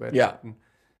nice. Where it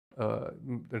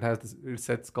has this, it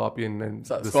sets Scorpion and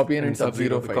Scorpion and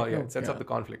Sub-Zero fight. It sets up the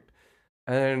conflict.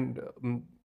 And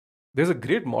there's a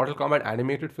great Mortal Kombat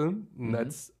animated film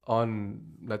that's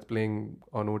playing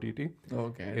on OTT.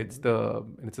 Okay. It's a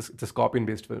Scorpion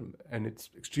based film, and it's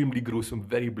extremely gruesome,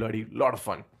 very bloody, a lot of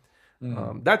fun.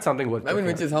 That's something worth. I mean,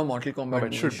 which is how Mortal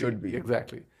Kombat should be.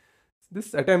 Exactly.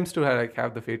 This attempts to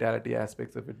have the fatality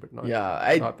aspects of it, but not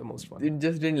not the most fun. It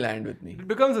just didn't land with me. It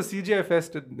becomes a CGI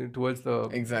fest towards the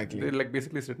Exactly. They like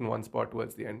basically sit in one spot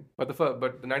towards the end. But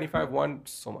the 95 one,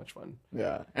 so much fun.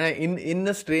 Yeah, and in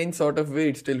a strange sort of way,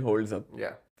 it still holds up.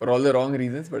 Yeah. For all the wrong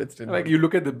reasons, but it's still Like you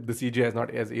look at the CGI is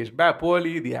not as aged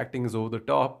poorly, the acting is over the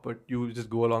top, but you just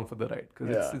go along for the ride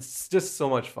because it's just so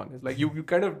much fun. It's like you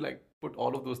kind of like put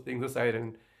all of those things aside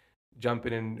and jump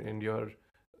in and you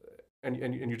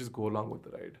just go along with the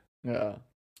ride. Yeah.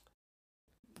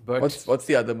 But what's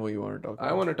the other movie you want to talk about?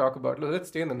 I want to talk about. Let's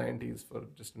stay in the 90s for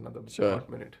just another short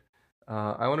minute.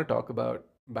 I want to talk about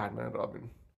Batman and Robin.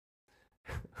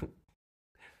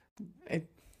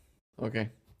 Okay.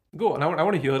 Go on. I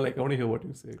want to hear what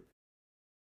you say.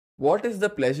 What is the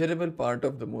pleasurable part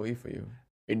of the movie for you?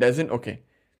 It doesn't. Okay.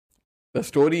 The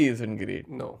story isn't great.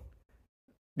 No.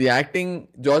 The acting,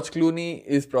 George Clooney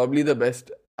is probably the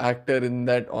best actor in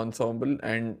that ensemble,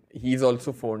 and he's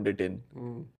also phoned it in.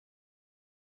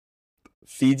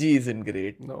 CG isn't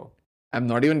great. No. I'm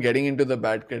not even getting into the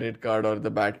bat credit card or the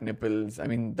bat nipples. I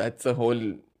mean, that's a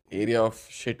whole area of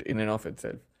shit in and of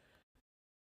itself.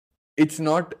 It's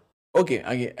not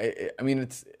okay. I mean,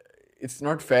 it's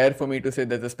not fair for me to say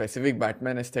there's a specific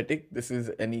Batman aesthetic. This is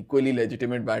an equally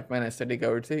legitimate Batman aesthetic, I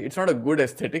would say. It's not a good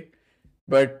aesthetic,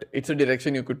 but it's a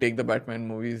direction you could take the Batman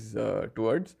movies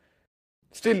towards.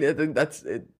 Still, I think that's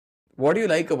it. What do you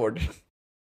like about it?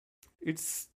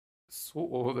 It's so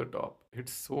over the top.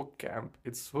 It's so camp.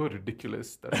 It's so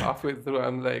ridiculous that halfway through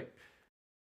I'm like,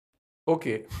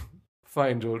 okay,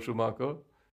 fine, Joel Schumacher.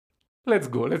 Let's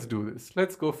go. Let's do this.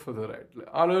 Let's go for the ride.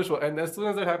 And as soon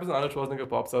as that happens, Arnold Schwarzenegger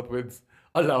pops up with,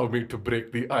 "Allow me to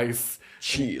break the ice.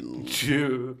 Chill.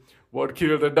 Chill. What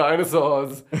killed the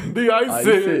dinosaurs? The Ice Ice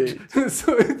Age."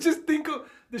 So just think of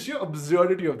the sheer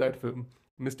absurdity of that film.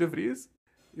 Mr. Freeze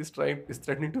is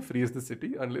threatening to freeze the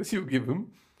city unless you give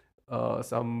him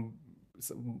some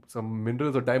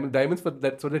minerals or diamonds for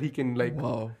that, so that he can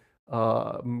Wow.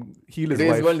 heal his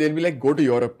Today's wife. world, they'll be like, go to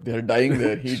Europe. They're dying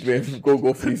there. Heat wave.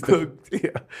 Go freeze them.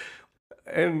 Yeah.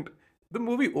 And the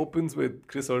movie opens with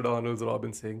Chris O'Donnell's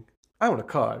Robin saying, "I want a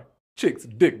car. Chicks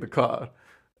dig the car."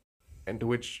 And to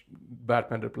which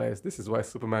Batman replies, "This is why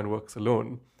Superman works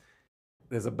alone."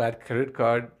 There's a bad credit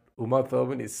card. Uma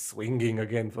Thurman is swinging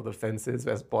again for the fences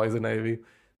as Poison Ivy.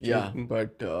 Yeah,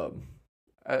 but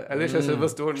Alicia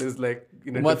Silverstone is like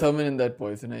in a Uma Thurman in that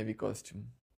Poison Ivy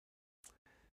costume.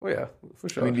 Oh yeah, for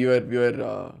sure. I mean, we were.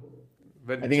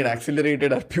 When I think it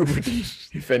accelerated our puberty,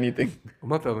 if anything.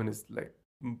 Uma Thurman is like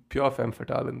pure femme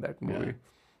fatale in that movie.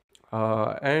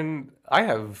 And I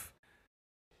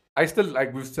still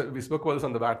like, we spoke about this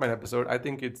on the Batman episode. I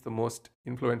think it's the most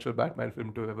influential Batman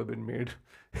film to have ever been made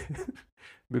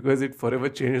because it forever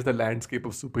changed the landscape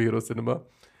of superhero cinema.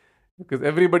 Because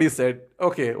everybody said,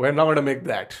 "Okay, we're not going to make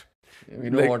that." We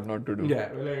know what not to do.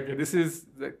 Yeah, we're like, okay, this is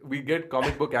we get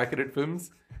comic book accurate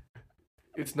films.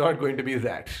 It's not going to be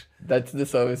that. That's the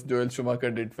service Joel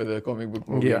Schumacher did for the comic book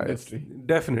movie industry.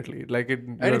 Definitely.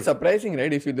 And it's surprising,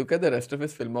 right? If you look at the rest of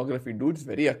his filmography, dude's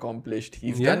very accomplished.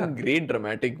 He's done great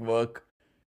dramatic work.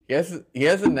 He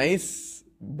has a nice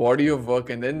body of work,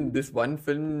 and then this one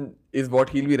film is what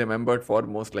he'll be remembered for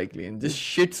most likely, and just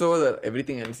shits over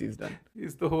everything else he's done.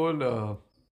 It's the whole.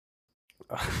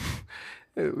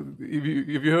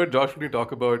 If you heard Josh Clooney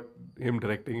talk about him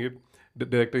directing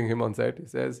him on set, he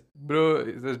says,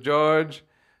 "George,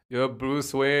 you're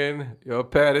Bruce Wayne, your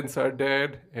parents are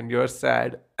dead, and you're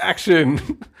sad. Action!"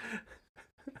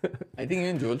 I think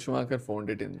even Joel Schumacher phoned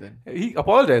it in then. He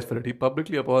apologized for it. He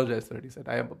publicly apologized for it. He said,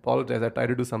 "I apologize. I tried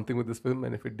to do something with this film,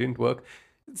 and if it didn't work."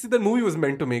 See, the movie was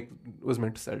meant to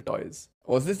sell toys.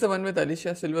 Was this the one with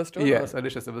Alicia Silverstone? Yes,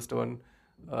 Alicia Silverstone.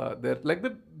 There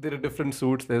are different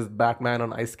suits. There's Batman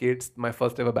on ice skates. My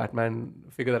first ever Batman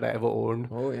figure that I ever owned.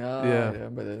 Oh yeah.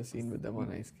 But there's a scene with them on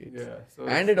ice skates. Yeah, so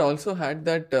and it also had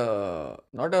that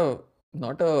not a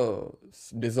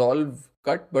dissolve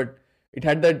cut, but it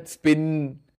had that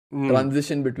spin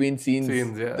transition between scenes.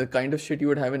 Yeah. The kind of shit you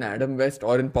would have in Adam West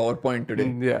or in PowerPoint today.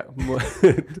 Yeah,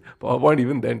 PowerPoint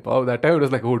even then. That time it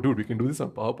was like, "Oh, dude, we can do this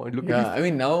on PowerPoint." Look at I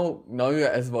mean now you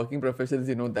as working professionals,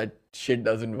 you know that shit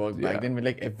doesn't work. Back then,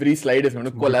 like every slide is going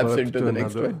to collapse into the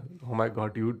next one. Oh my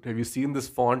god, dude! Have you seen this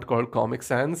font called Comic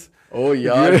Sans? Oh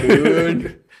yeah,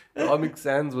 dude. Comic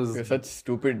Sans was You're such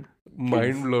stupid.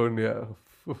 Mind blown. Yeah,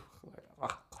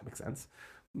 Comic Sans.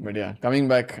 But yeah, coming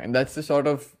back, and that's the sort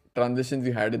of transitions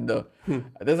you had in the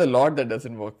there's a lot that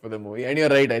doesn't work for the movie, and you're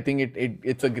right. I think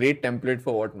it's a great template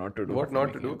for what not to do,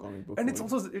 and it's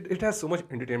also it has so much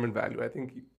entertainment value. I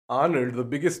think Arnold, the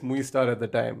biggest movie star at the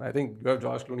time, I think you have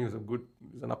Josh Clooney, who's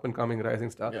an up and coming rising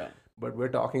star, but we're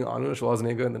talking Arnold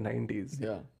Schwarzenegger in the 90s,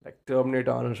 like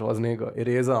Terminator Arnold Schwarzenegger,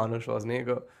 Eraser Arnold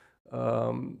Schwarzenegger.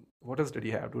 What else did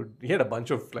he have? Dude, he had a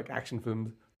bunch of like action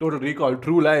films. Total Recall,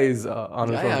 True Lies,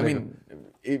 Arnold Schwarzenegger. I mean,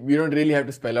 we don't really have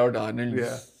to spell out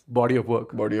Arnold's body of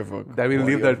work. That will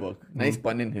leave that. Nice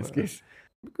pun in his case.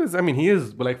 Because, I mean, he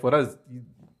is, like, for us,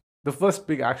 the first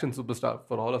big action superstar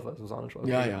for all of us was Arnold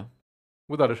Schwarzenegger. Yeah.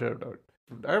 Without a shadow of doubt.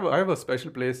 I have a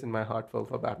special place in my heart for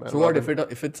Batman. So what,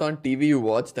 if it's on TV, you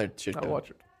watch that shit? I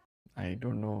watch it. I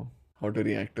don't know how to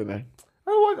react to that.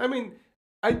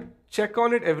 I check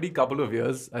on it every couple of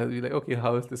years. I'll be like, okay,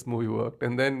 how has this movie worked?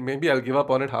 And then maybe I'll give up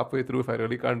on it halfway through if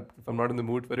I'm not in the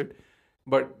mood for it.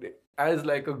 But as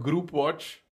like a group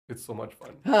watch, it's so much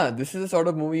fun. This is a sort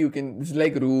of movie this is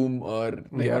like Room or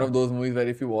like one of those movies where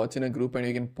if you watch in a group and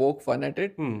you can poke fun at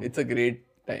it, it's a great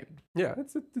time. Yeah,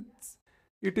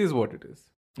 it is what it is.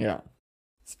 Yeah.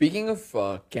 Speaking of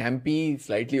campy,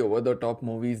 slightly over-the-top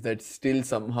movies that still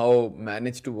somehow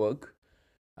manage to work,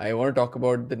 I want to talk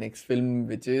about the next film,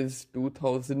 which is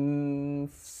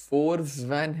 2004's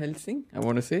Van Helsing, I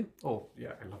want to say. Oh,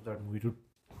 yeah, I love that movie too.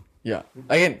 Yeah.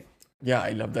 Again,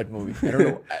 I love that movie. I don't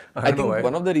know. I think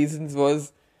one of the reasons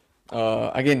was,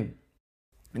 again,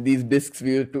 these discs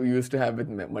we used to have with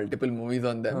multiple movies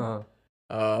on them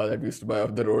that we used to buy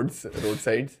off the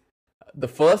roadsides. The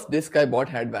first disc I bought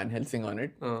had Van Helsing on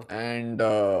it, and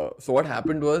so what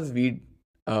happened was we'd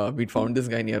found this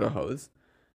guy near our house,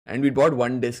 and we bought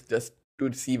one disc just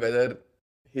to see whether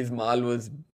his mal was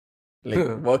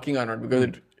like working or not,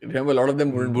 because remember a lot of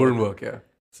them wouldn't work. Yeah.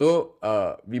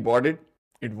 So we bought it.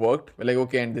 It worked. We're like,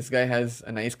 okay, and this guy has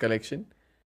a nice collection.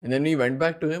 And then we went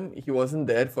back to him. He wasn't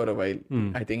there for a while.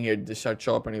 I think he had just shut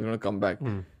shop and he was going to come back.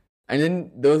 And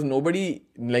then there was nobody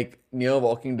like near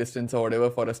walking distance or whatever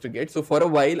for us to get. So for a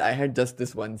while, I had just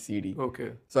this one CD.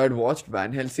 Okay. So I'd watched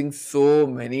Van Helsing so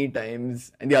many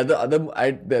times. And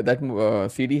that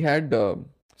CD had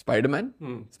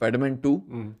Spider-Man, Spider-Man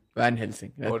 2, Van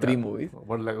Helsing. Three movies.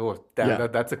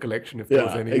 That's a collection if there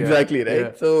was any. Exactly, right?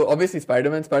 Yeah. So obviously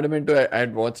Spider-Man 2, I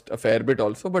had watched a fair bit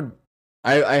also, but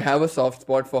I have a soft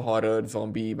spot for horror,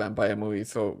 zombie, vampire movies.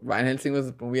 So Van Helsing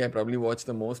was the movie I probably watched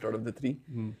the most out of the three.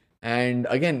 And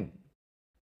again,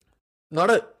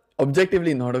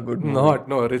 objectively not a good movie.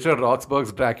 No. Richard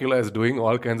Roxburgh's Dracula is doing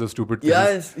all kinds of stupid things.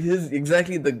 Yes,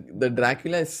 exactly. The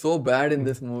Dracula is so bad in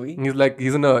this movie. He's like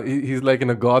in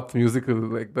a goth musical.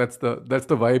 Like that's the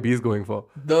vibe he's going for.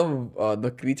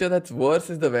 The creature that's worse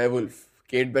is the werewolf.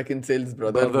 Kate Beckinsale's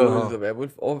brother who is the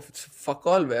werewolf. Oh, fuck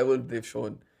all werewolf they've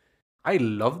shown. I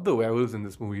love the werewolves in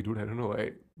this movie, dude. I don't know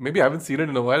why. Maybe I haven't seen it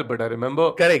in a while, but I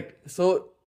remember. Correct. So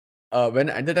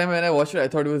at the time when I watched it, I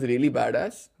thought it was really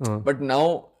badass. But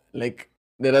now, like,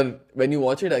 when you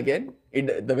watch it again,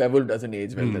 the werewolf doesn't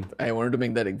age well. I wanted to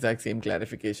make that exact same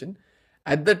clarification.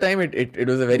 At the time, it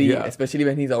was a very, especially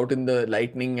when he's out in the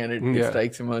lightning and it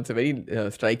strikes him, it's a very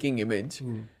striking image.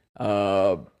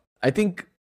 I think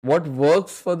what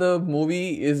works for the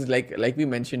movie is like we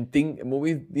mentioned,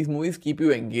 these movies keep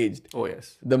you engaged. Oh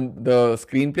yes. The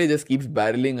screenplay just keeps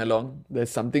barreling along.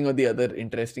 There's something or the other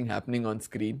interesting happening on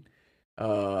screen.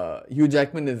 Hugh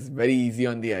Jackman is very easy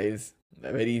on the eyes,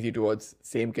 very easy to watch.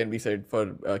 Same can be said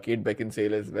for Kate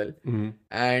Beckinsale as well.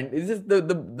 And it's just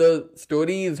the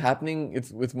story is happening.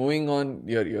 It's moving on.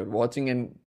 You're watching,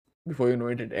 and before you know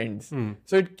it, it ends.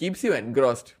 So it keeps you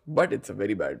engrossed, but it's a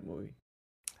very bad movie.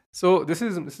 So this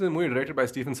is a movie directed by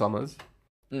Stephen Sommers.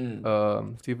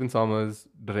 Stephen Sommers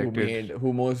directed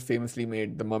who most famously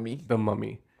made The Mummy. The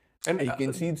Mummy. And you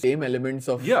can see the same elements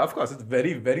of... Yeah, of course. It's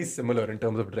very, very similar in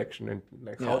terms of direction and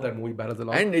like how that movie barrels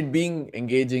along. And it being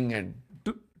engaging and...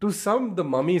 To some, The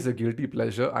Mummy is a guilty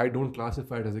pleasure. I don't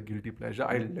classify it as a guilty pleasure.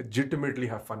 I legitimately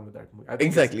have fun with that movie.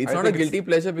 Exactly. It's not a guilty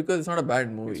pleasure because it's not a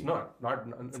bad movie. It's not.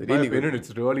 In my opinion,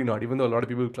 it's really not. Even though a lot of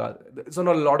people... It's on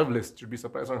a lot of lists. You'd be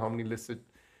surprised on how many lists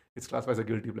it's classified as a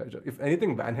guilty pleasure. If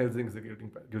anything, Van Helsing is a guilty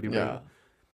pleasure.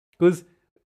 Because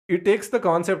it takes the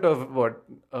concept of what...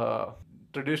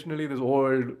 traditionally, this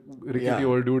old, rickety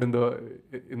old dude in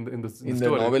the story. The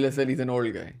novel as well, he's an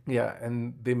old guy. Yeah,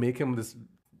 and they make him this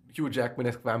Hugh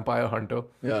Jackman-esque vampire hunter.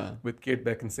 Yeah. With Kate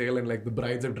Beckinsale and like the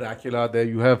Brides of Dracula. There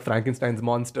you have Frankenstein's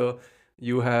monster.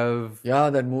 You have... Yeah,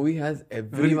 that movie has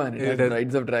everyone. It has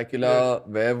Brides of Dracula,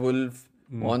 werewolf,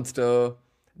 monster.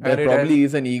 There probably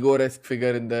is an Igor-esque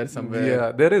figure in there somewhere.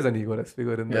 Yeah, there is an Igor-esque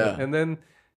figure in there. Yeah. And then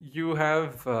you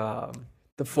have...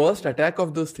 the first attack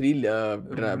of those three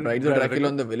Brides of Dracula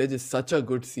on the village is such a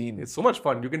good scene. It's so much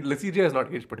fun. The CGI has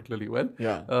not aged particularly well.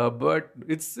 Yeah. But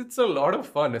it's a lot of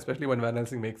fun, especially when Van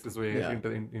Helsing makes his way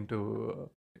into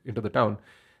the town.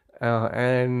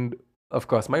 And of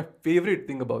course, my favorite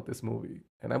thing about this movie,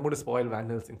 and I'm going to spoil Van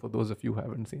Helsing for those of you who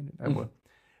haven't seen it.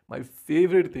 My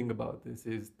favorite thing about this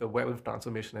is the werewolf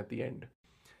transformation at the end.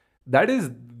 That is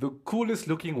the coolest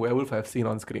looking werewolf I've seen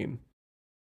on screen.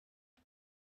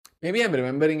 Maybe I'm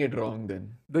remembering it wrong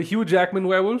then. The Hugh Jackman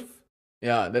werewolf?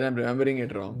 Yeah, then I'm remembering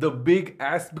it wrong. The big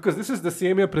ass, because this is the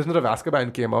same year Prisoner of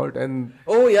Azkaban came out, and...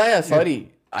 Oh, yeah,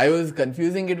 sorry. I was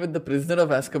confusing it with the Prisoner of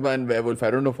Azkaban werewolf. I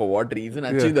don't know for what reason.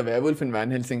 Actually, the werewolf in Van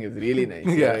Helsing is really nice.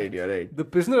 You're right. The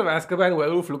Prisoner of Azkaban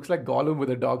werewolf looks like Gollum with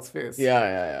a dog's face.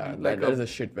 Yeah. That is a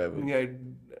shit werewolf. Yeah,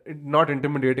 not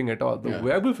intimidating at all. The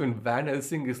werewolf in Van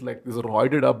Helsing is like this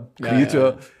roided up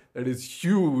creature that is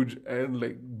huge and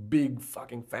like big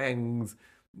fucking fangs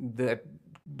that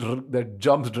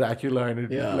jumps Dracula, and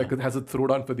it has a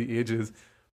throwdown for the ages.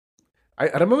 I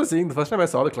remember seeing the first time I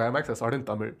saw the climax, I saw it in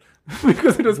Tamil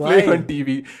because it was playing on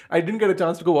TV. I didn't get a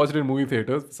chance to go watch it in movie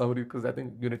theaters for some reason, because I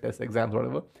think unit test exams or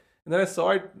whatever. And then I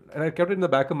saw it and I kept it in the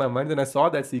back of my mind. Then I saw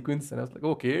that sequence and I was like,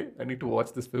 okay, I need to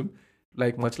watch this film.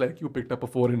 Like much like you picked up a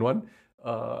 4-in-1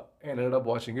 and ended up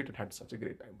watching it. It had such a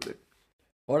great time with it.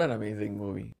 What an amazing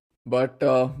movie. But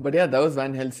yeah, that was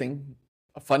Van Helsing.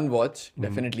 A fun watch,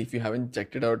 definitely. If you haven't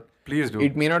checked it out, please do.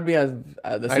 It may not be as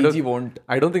the CG won't.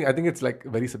 I think it's like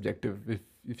very subjective.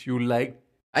 if you like,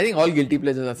 I think all guilty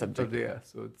pleasures are subjective. yeah.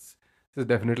 So it's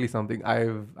definitely something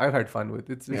I've had fun with.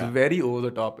 It's Yeah. very over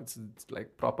the top. It's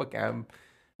like proper camp.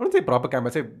 I don't say proper camp. I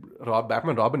say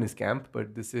Batman Robin is camp,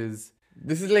 but this is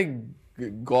like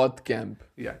goth camp.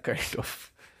 yeah, kind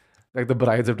of like the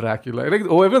Brides of Dracula. Like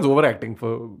everyone's overacting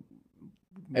for.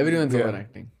 Everyone's Yeah.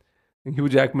 overacting. Hugh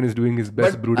Jackman is doing his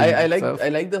best But brooding I stuff.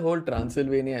 like the whole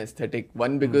Transylvania aesthetic.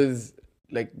 One, because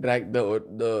like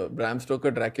the Bram Stoker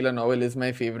Dracula novel is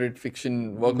my favorite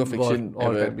work of fiction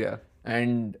all ever. time, yeah.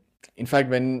 And in fact,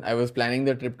 when I was planning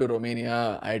the trip to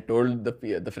Romania, I told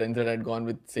the friends that I'd gone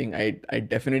with, saying I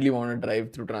definitely want to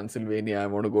drive through Transylvania. I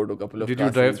want to go to a couple of Did you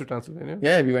castles. drive through Transylvania?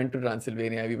 Yeah, we went to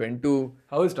Transylvania. We went to.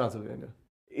 How is Transylvania?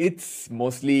 It's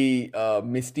mostly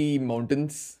misty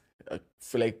mountains,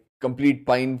 so like complete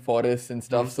pine forests and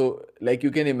stuff. So like you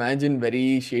can imagine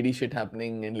very shady shit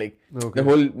happening, and like the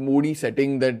whole moody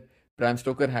setting that Bram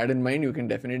Stoker had in mind, you can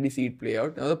definitely see it play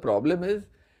out. Now the problem is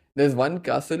there's one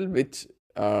castle which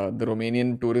the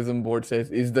Romanian tourism board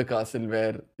says is the castle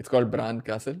where it's called Bran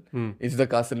Castle. It's the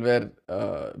castle where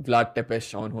Vlad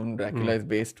Tepes, on whom Dracula is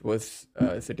based, was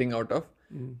sitting out of.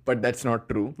 But that's not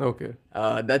true. Okay.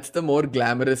 That's the more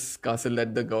glamorous castle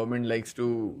that the government likes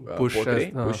to Push.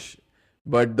 push.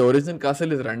 But the original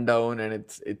castle is run down, and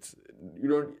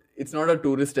it's not a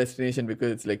tourist destination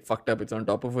because it's like fucked up. It's on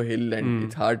top of a hill and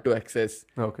it's hard to access.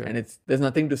 Okay. And there's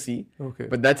nothing to see. Okay.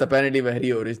 But that's apparently where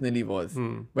he originally was.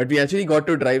 But we actually got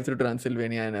to drive through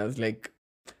Transylvania, and I was like,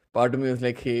 part of me was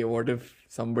like, hey, what if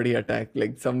somebody attacked,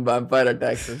 like some vampire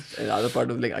attacks us? And the other part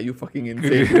was like, are you fucking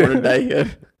insane? You want to die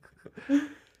here?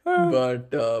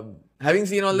 But having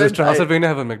seen all Does that, Transylvania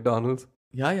have a McDonald's?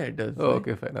 yeah, it does. Oh,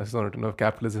 okay, fine. I just wanted to know if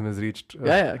capitalism has reached.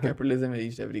 Yeah, capitalism has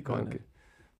reached every corner. Okay.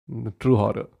 The true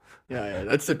horror. Yeah,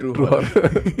 that's the true horror.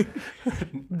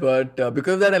 But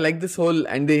because of that, I like this whole,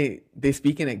 and they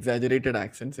speak in exaggerated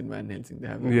accents in Van Helsing. They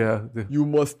have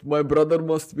my brother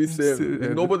must be saved.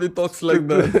 Nobody talks like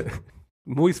that.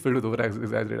 Movies filled with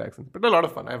exaggerated accents, but a lot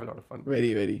of fun. I have a lot of fun.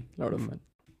 Very, very lot of fun.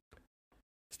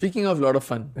 Speaking of lot of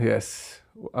fun. Yes.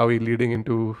 Are we leading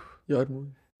into your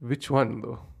movie? Which one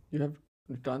though? You have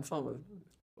Transformers.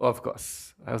 Of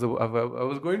course. I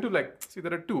was going to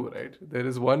there are two, right? There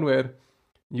is one where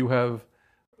you have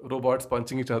robots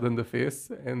punching each other in the face,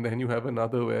 and then you have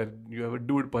another where you have a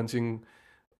dude punching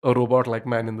a robot-like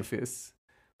man in the face.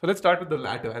 So let's start with the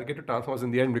latter. I'll get to Transformers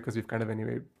in the end because we've kind of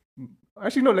anyway.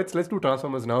 Actually, no. Let's do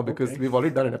Transformers now because we've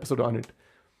already done an episode on it.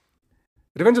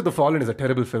 Revenge of the Fallen is a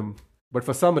terrible film, but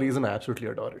for some reason I absolutely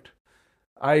adore it.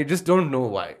 I just don't know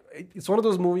why. It's one of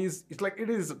those movies.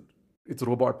 It's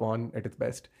robot porn at its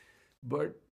best,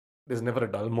 but there's never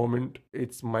a dull moment.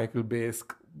 It's Michael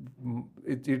Bay-esque.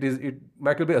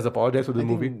 Michael Bay has apologized for the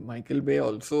movie. Michael Bay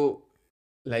also,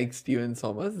 like Steven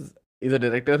Sommers, is a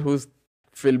director whose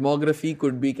filmography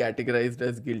could be categorized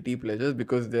as guilty pleasures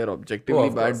because they're objectively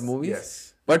bad movies.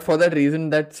 Yes. But for that reason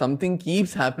that something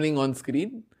keeps happening on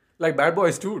screen. Like Bad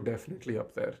Boys 2, definitely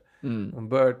up there.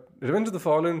 But Revenge of the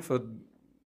Fallen,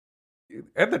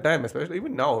 at the time, especially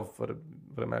even now, for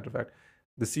a matter of fact,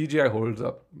 the CGI holds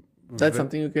up. That's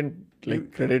something you can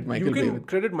credit Michael Bay with. You can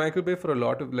credit Michael Bay for a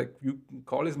lot of you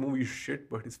call his movies shit,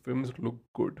 but his films look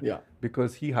good. Yeah.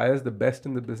 Because he hires the best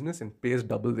in the business and pays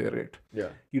double their rate. Yeah.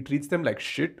 He treats them like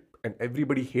shit, and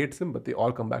everybody hates him, but they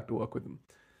all come back to work with him,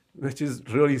 which is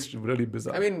really, really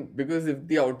bizarre. I mean, because if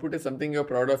the output is something you're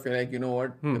proud of, you're like, you know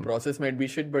what, the process might be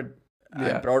shit, but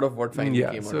I'm proud of what finally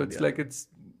came out. So it's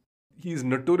he's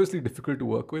notoriously difficult to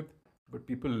work with, but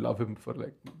people love him for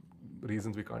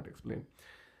reasons we can't explain.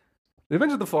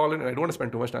 Revenge of the Fallen, and I don't want to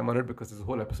spend too much time on it because there's a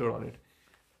whole episode on it.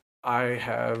 I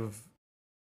have,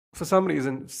 for some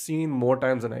reason, seen more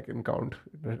times than I can count.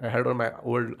 I had it on my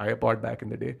old iPod back in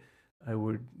the day. I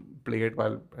would play it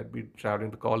while I'd be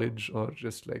traveling to college or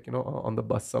just on the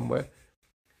bus somewhere.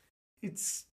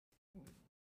 It's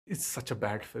such a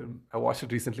bad film. I watched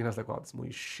it recently and I was like, wow, this movie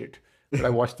is shit. But I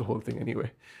watched the whole thing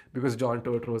anyway because John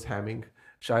Turturro is hamming,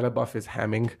 Shia LaBeouf is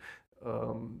hamming,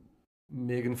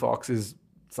 Megan Fox is,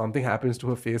 something happens to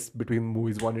her face between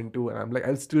movies 1 and 2, and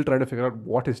I'm still trying to figure out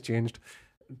what has changed.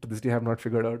 To this day, I have not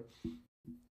figured out.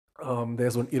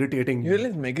 There's one irritating. You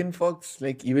realize Megan Fox,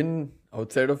 even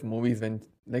outside of movies, when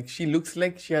she looks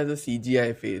like she has a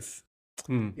CGI face.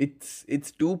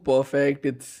 It's too perfect.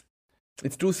 It's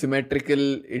too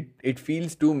symmetrical. It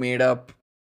feels too made up.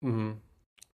 Mm-hmm.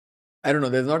 I don't know.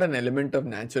 There's not an element of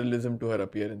naturalism to her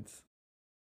appearance.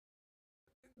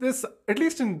 This, at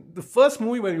least in the first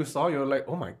movie when you saw, you're like,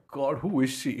 oh my god, who is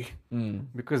she?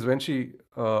 Because when she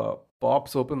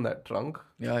pops open that trunk,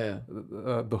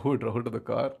 the hood of the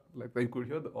car, you could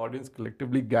hear the audience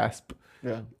collectively gasp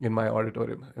in my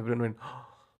auditorium. Everyone went, oh,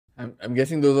 I'm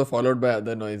guessing those are followed by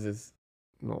other noises.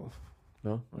 No,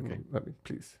 No? Okay. no, I mean,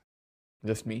 please,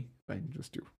 Just me? Fine.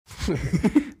 just you.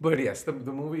 But yes, the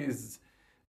movie is.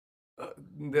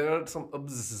 There are some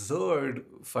absurd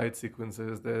fight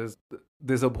sequences.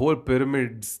 There's a whole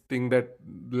pyramids thing that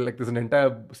like there's an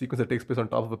entire sequence that takes place on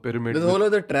top of a pyramid. There's a whole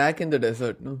other track in the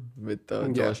desert, no? With Yeah.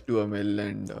 Josh Duhamel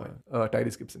and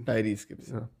Tyrese Gibson. Tyrese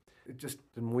Gibson. Yeah.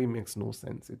 The movie makes no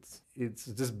sense. It's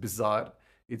just bizarre.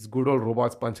 It's good old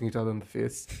robots punching each other in the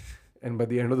face, and by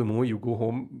the end of the movie, you go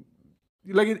home.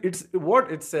 Like it's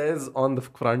what it says on the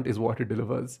front is what it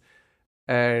delivers,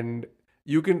 and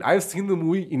I've seen the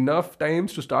movie enough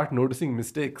times to start noticing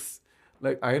mistakes.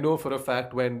 Like I know for a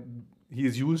fact when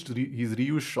he's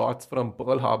reused shots from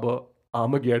Pearl Harbor,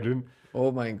 Armageddon.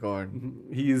 Oh my God.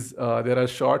 There are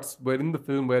shots where in the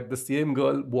film where the same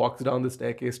girl walks down the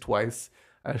staircase twice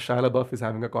as Shia LaBeouf is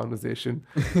having a conversation.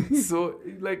 So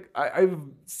like I've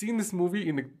seen this movie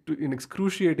in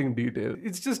excruciating detail.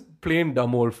 It's just plain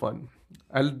dumb old fun.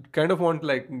 I'll kind of want to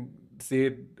like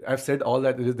say I've said all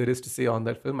that there is to say on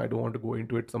that film. I don't want to go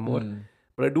into it some more,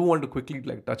 but I do want to quickly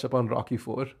like touch upon Rocky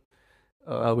IV,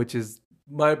 which is,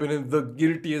 my opinion, the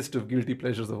guiltiest of guilty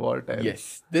pleasures of all time.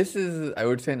 Yes, this is, I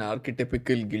would say, an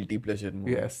archetypical guilty pleasure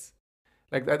movie. Yes,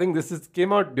 like I think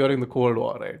came out during the Cold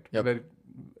War, right? Yep.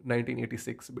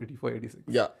 1986, 84, 86.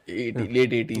 Yeah, late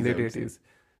 80s. Late 80s.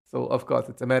 So of course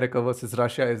it's America versus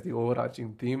Russia is the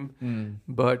overarching theme,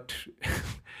 but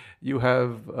you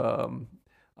have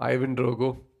Ivan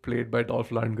Drogo, played by Dolph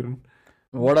Lundgren.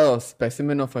 What a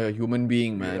specimen of a human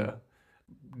being, man. Yeah.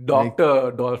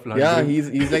 Dr. Dolph Lundgren. Yeah,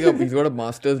 he's got a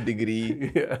master's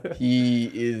degree. Yeah.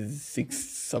 He is 6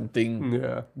 something,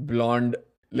 Yeah. blonde,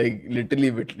 like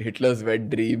literally Hitler's wet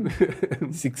dream.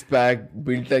 6-pack,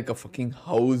 built like a fucking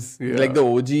house. Yeah. Like the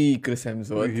OG Chris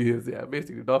Hemsworth. He is, yeah.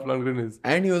 Basically, Dolph Lundgren is.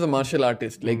 And he was a martial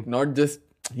artist. Like not just,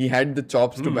 he had the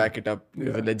chops to back it up. He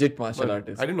was a Yeah. legit martial But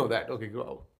artist. I didn't know that. Okay,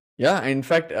 wow. Yeah, and in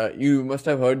fact, you must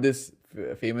have heard this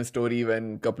famous story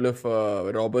when a couple of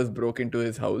robbers broke into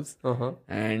his house,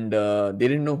 and they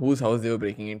didn't know whose house they were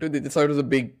breaking into. They just thought it was a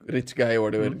big rich guy,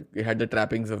 whatever. He had the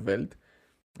trappings of wealth,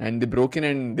 and they broke in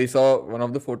and they saw one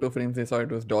of the photo frames. They saw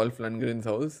it was Dolph Lundgren's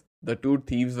house. The two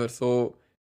thieves were so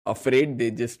afraid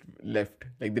they just left.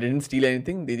 Like they didn't steal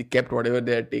anything. They kept whatever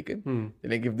they had taken.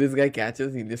 They're like, if this guy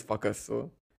catches, he'll just fuck us.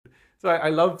 So I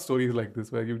love stories like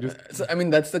this where you just. So I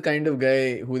mean, that's the kind of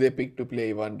guy who they picked to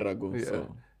play Ivan Drago. Yeah.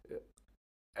 So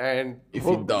And if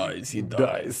he dies, he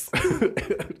dies.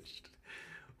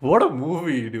 What a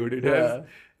movie, dude!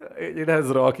 It has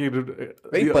Rocky.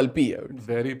 Very pulpy, I would say.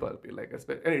 Very pulpy, like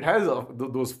and it has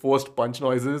those forced punch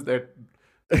noises that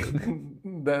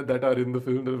that are in the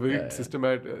film. They're very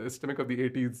systemic of the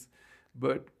 80s.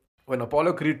 But when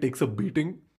Apollo Creed takes a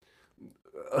beating,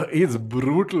 it's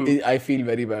brutal. I feel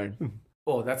very bad.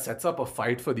 Oh, that sets up a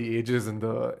fight for the ages in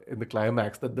the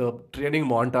climax. The training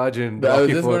montage in I was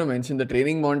Rocky just IV. going to mention the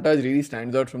training montage really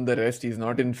stands out from the rest. He's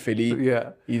not in Philly.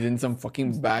 Yeah. He's in some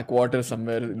fucking backwater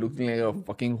somewhere looking like a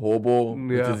fucking hobo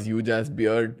with Yeah. his huge ass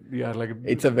beard. Yeah, like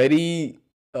It's a very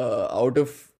out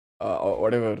of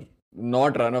whatever,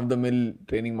 not run of the mill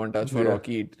training montage for Yeah.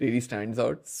 Rocky. It really stands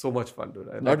out. so much fun,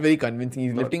 dude. Not very convincing.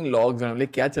 He's lifting logs and I'm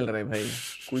like, kya chal raha hai bhai?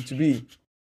 Kuch bhi.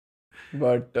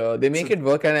 But they make it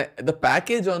work, and the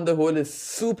package on the whole is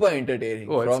super entertaining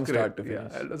from start to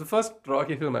finish. Yeah, it was the first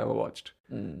Rocky film I ever watched.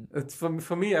 It's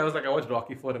for me. I was like, I watched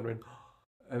Rocky 4 and went,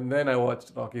 and then I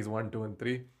watched Rockies 1, 2, and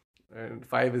 3, and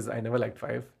 5 is I never liked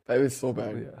 5. 5 is so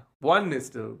bad. Yeah, 1 is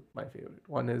still my favorite.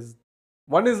 1 is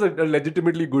a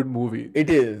legitimately good movie. It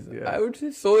is. Yeah. I would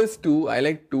say so is 2. I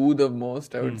like 2 the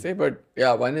most, I would say, but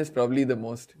yeah, 1 is probably the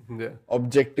most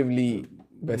objectively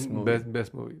best movie.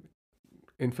 Best movie.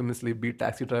 Infamously beat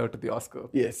Taxi Driver to the Oscar.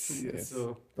 Yes.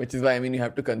 So which is why, I mean, you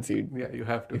have to concede. yeah, you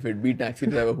have to. If it beat Taxi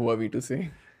Driver, who are we to say?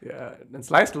 Yeah, and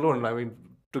Sly Stallone. I mean,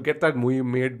 to get that movie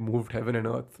moved heaven and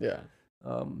earth. Yeah.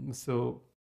 So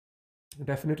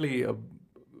definitely,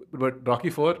 but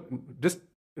Rocky 4, just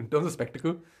in terms of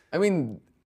spectacle. I mean,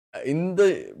 in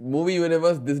the movie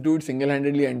universe, this dude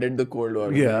single-handedly ended the Cold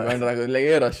War. Yeah. And like,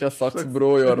 hey, Russia sucks,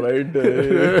 bro. You're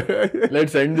right.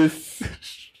 Let's end this.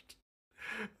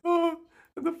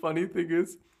 And the funny thing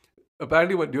is,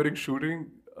 apparently, during shooting,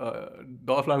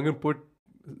 Dolph Lundgren put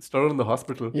Stallone in the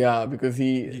hospital. Yeah, because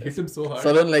He hit him so hard.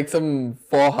 Stallone, like some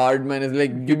 4 hard man, is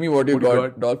like, give me what you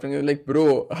got. Dolph Lundgren is like,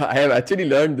 bro, I have actually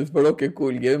learned this, but okay,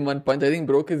 cool. Gave him one punch. I think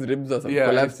broke his ribs or something.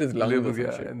 Collapsed his lungs or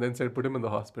some shit. And then said put him in the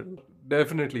hospital.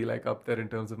 Definitely like up there in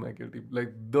terms of my guilty,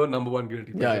 like the number one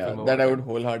guilty pleasure Yeah, film of that all I would time.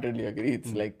 wholeheartedly agree.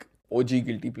 It's like OG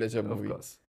guilty pleasure movie. Of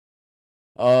course.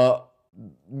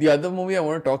 The other movie I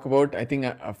want to talk about, I think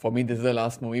for me this is the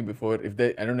last movie before. I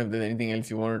don't know if there's anything else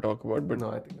you want to talk about, but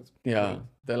No, I think it's yeah,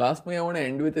 the last movie I want to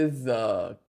end with is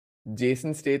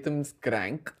Jason Statham's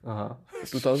Crank,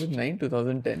 2009,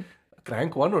 2010.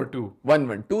 Crank 1 or 2?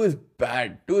 1. 2 is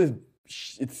bad. 2 is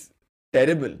it's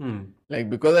terrible. Like,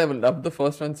 because I loved the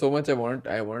first one so much, I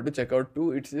wanted to check out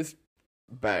 2. It's just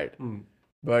bad.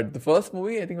 But the first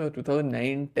movie, I think, was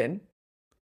 2009-10.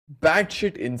 Bad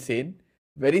shit insane.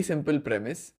 Very simple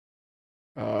premise.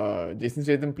 Jason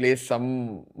Statham plays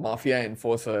some mafia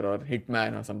enforcer or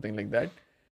hitman or something like that.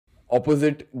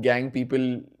 Opposite gang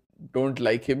people don't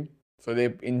like him, so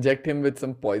they inject him with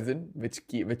some poison, which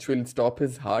will stop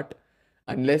his heart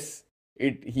unless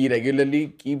he regularly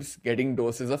keeps getting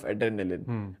doses of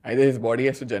adrenaline. Either his body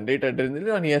has to generate adrenaline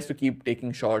or he has to keep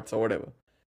taking shots or whatever.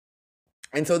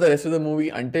 And so the rest of the movie,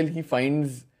 until he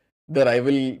finds the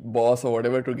rival boss or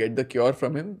whatever to get the cure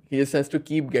from him, he just has to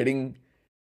keep getting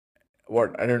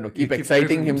keep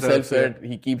exciting himself so that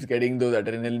he keeps getting those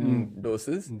adrenaline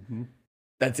doses.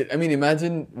 That's it. I mean,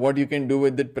 imagine what you can do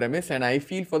with that premise, and I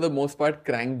feel for the most part,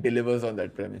 Crank delivers on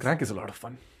that premise. Crank is a lot of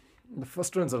fun. The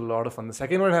first one's a lot of fun. The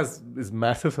second one has this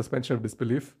massive suspension of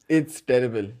disbelief. It's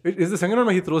terrible. Is the second one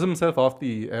where he throws himself off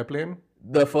the airplane?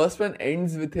 The first one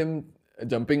ends with him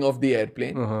jumping off the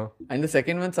airplane, and the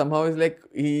second one somehow is like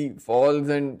he falls,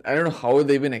 and I don't know how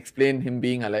they even explain him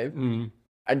being alive.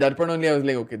 At that point only I was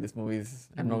like, okay, this movie is,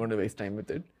 I'm not going to waste time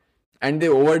with it. And they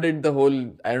overdid the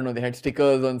whole, I don't know, they had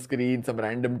stickers on screen, some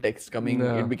random text coming.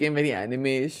 It became very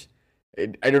anime-ish.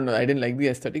 I don't know, I didn't like the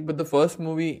aesthetic. But the first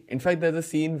movie, in fact, there's a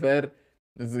scene where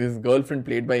his girlfriend,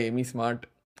 played by Amy Smart,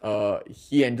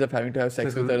 he ends up having to have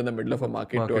sex with her in the middle of a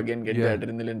market to again get the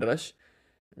adrenaline rush.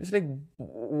 It's like,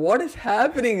 what is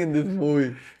happening in this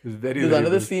movie? There's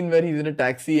another scene where he's in a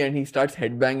taxi and he starts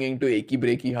headbanging to Achy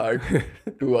Breaky Heart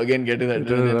to again get his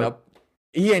adrenaline up.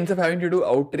 He ends up having to do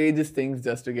outrageous things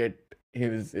just to get that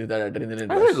adrenaline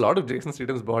rush. I think a lot of Jason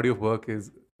Statham's body of work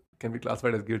can be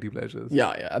classified as guilty pleasures.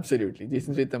 Yeah, absolutely.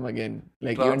 Jason Statham again,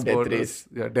 like even Death Race.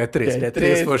 Yeah, Death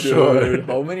Race for sure.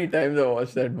 How many times I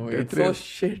watched that movie? It's so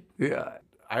shit. Yeah,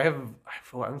 I haven't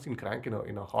seen Crank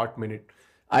in a hot minute.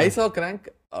 I saw Crank.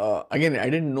 Again, I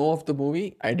didn't know of the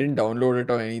movie. I didn't download it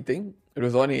or anything. It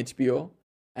was on HBO,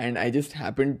 and I just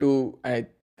happened to.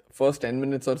 First 10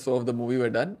 minutes or so of the movie were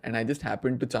done, and I just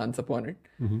happened to chance upon it.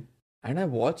 And I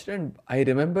watched, and I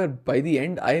remember by the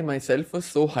end, I myself was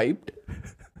so hyped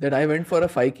that I went for a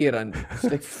 5K run. It's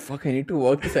like, fuck, I need to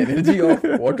work this energy off.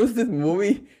 What was this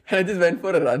movie? And I just went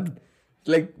for a run. It's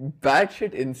like bad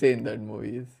shit insane, that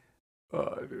movie is.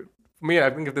 Dude. For me, I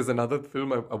think if there's another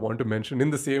film I want to mention in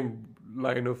the same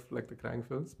line of like the Crank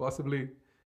films, possibly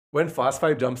when Fast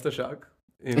 5 jumps the shark.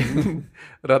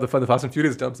 Rather, the Fast and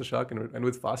Furious jumps the shark, and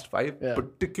with Fast 5,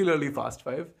 particularly Fast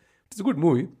 5, it's a good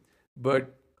movie,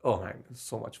 but oh man, it's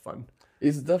so much fun.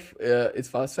 Is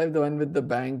Fast 5 the one with the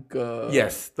bank?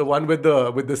 Yes, the one with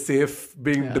the safe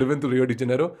being driven to Rio de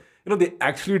Janeiro. You know, they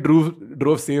actually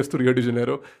drove safes to Rio de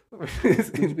Janeiro.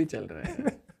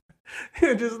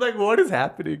 Just like, what is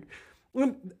happening?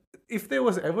 If there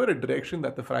was ever a direction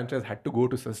that the franchise had to go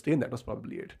to sustain, that was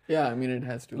probably it. Yeah, I mean, it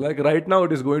has to. Like right now,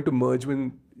 it is going to merge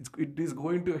it is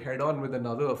going to head on with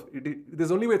another.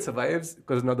 There's only way it survives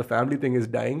because now the family thing is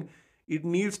dying. It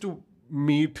needs to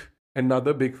meet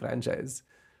another big franchise.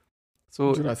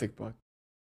 So Jurassic Park.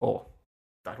 Oh,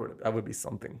 that would be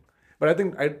something. But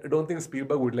I don't think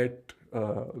Spielberg would let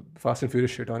Fast and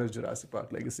Furious shit on his Jurassic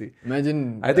Park legacy.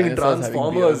 Imagine. I think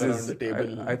Transformers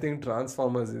I think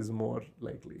Transformers is more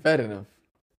likely. Fair enough.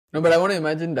 No, but I want to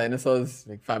imagine dinosaurs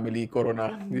like family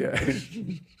Corona. Yeah.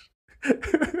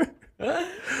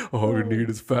 All we need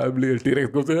is family. And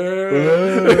T-Rex goes.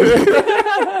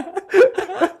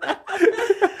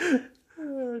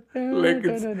 Like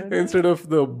instead of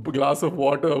the glass of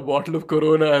water, a bottle of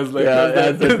Corona has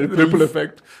that ripple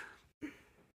effect.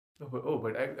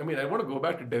 But I want to go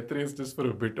back to Death Race just for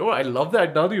a bit. Oh, I love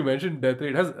that. Now that you mentioned Death Race,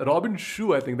 it has Robin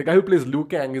Shou, I think. The guy who plays Liu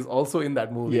Kang is also in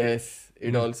that movie. Yes.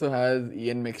 It also has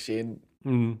Ian McShane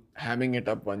hamming it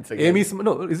up once again. Is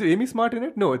it Amy Smart in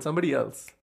it? No, it's somebody else.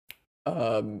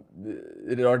 Michelle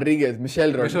Rodriguez.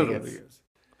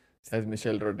 As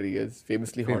Michelle Rodriguez,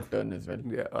 famously hot turn as well.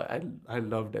 Yeah, I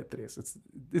love Death Race.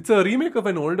 It's a remake of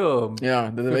an older...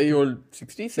 Yeah, there's a very old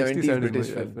 60s, 70s British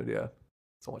film. Yeah,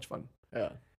 so much fun. Yeah.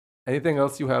 Anything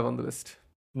else you have on the list?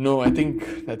 No, I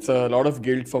think that's a lot of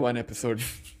guilt for one episode.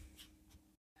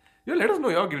 Yeah, let us know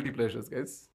your guilty pleasures,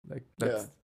 guys. Like that's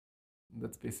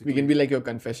basically... We can be like your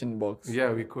confession box.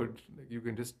 Yeah, we could. Like, you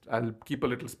can I'll keep a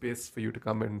little space for you to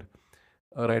come and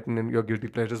write in your guilty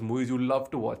pleasures, movies you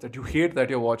love to watch, that you hate that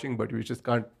you're watching, but you just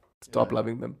can't stop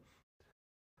loving them.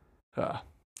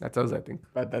 That's us, I think.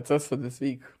 But that's us for this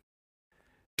week.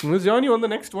 We'll join you on the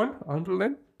next one. Until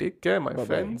then, take care, my Bye-bye.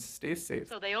 friends. Stay safe.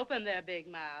 So they opened their big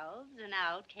mouths, and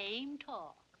out came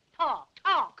talk. Talk,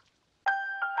 talk.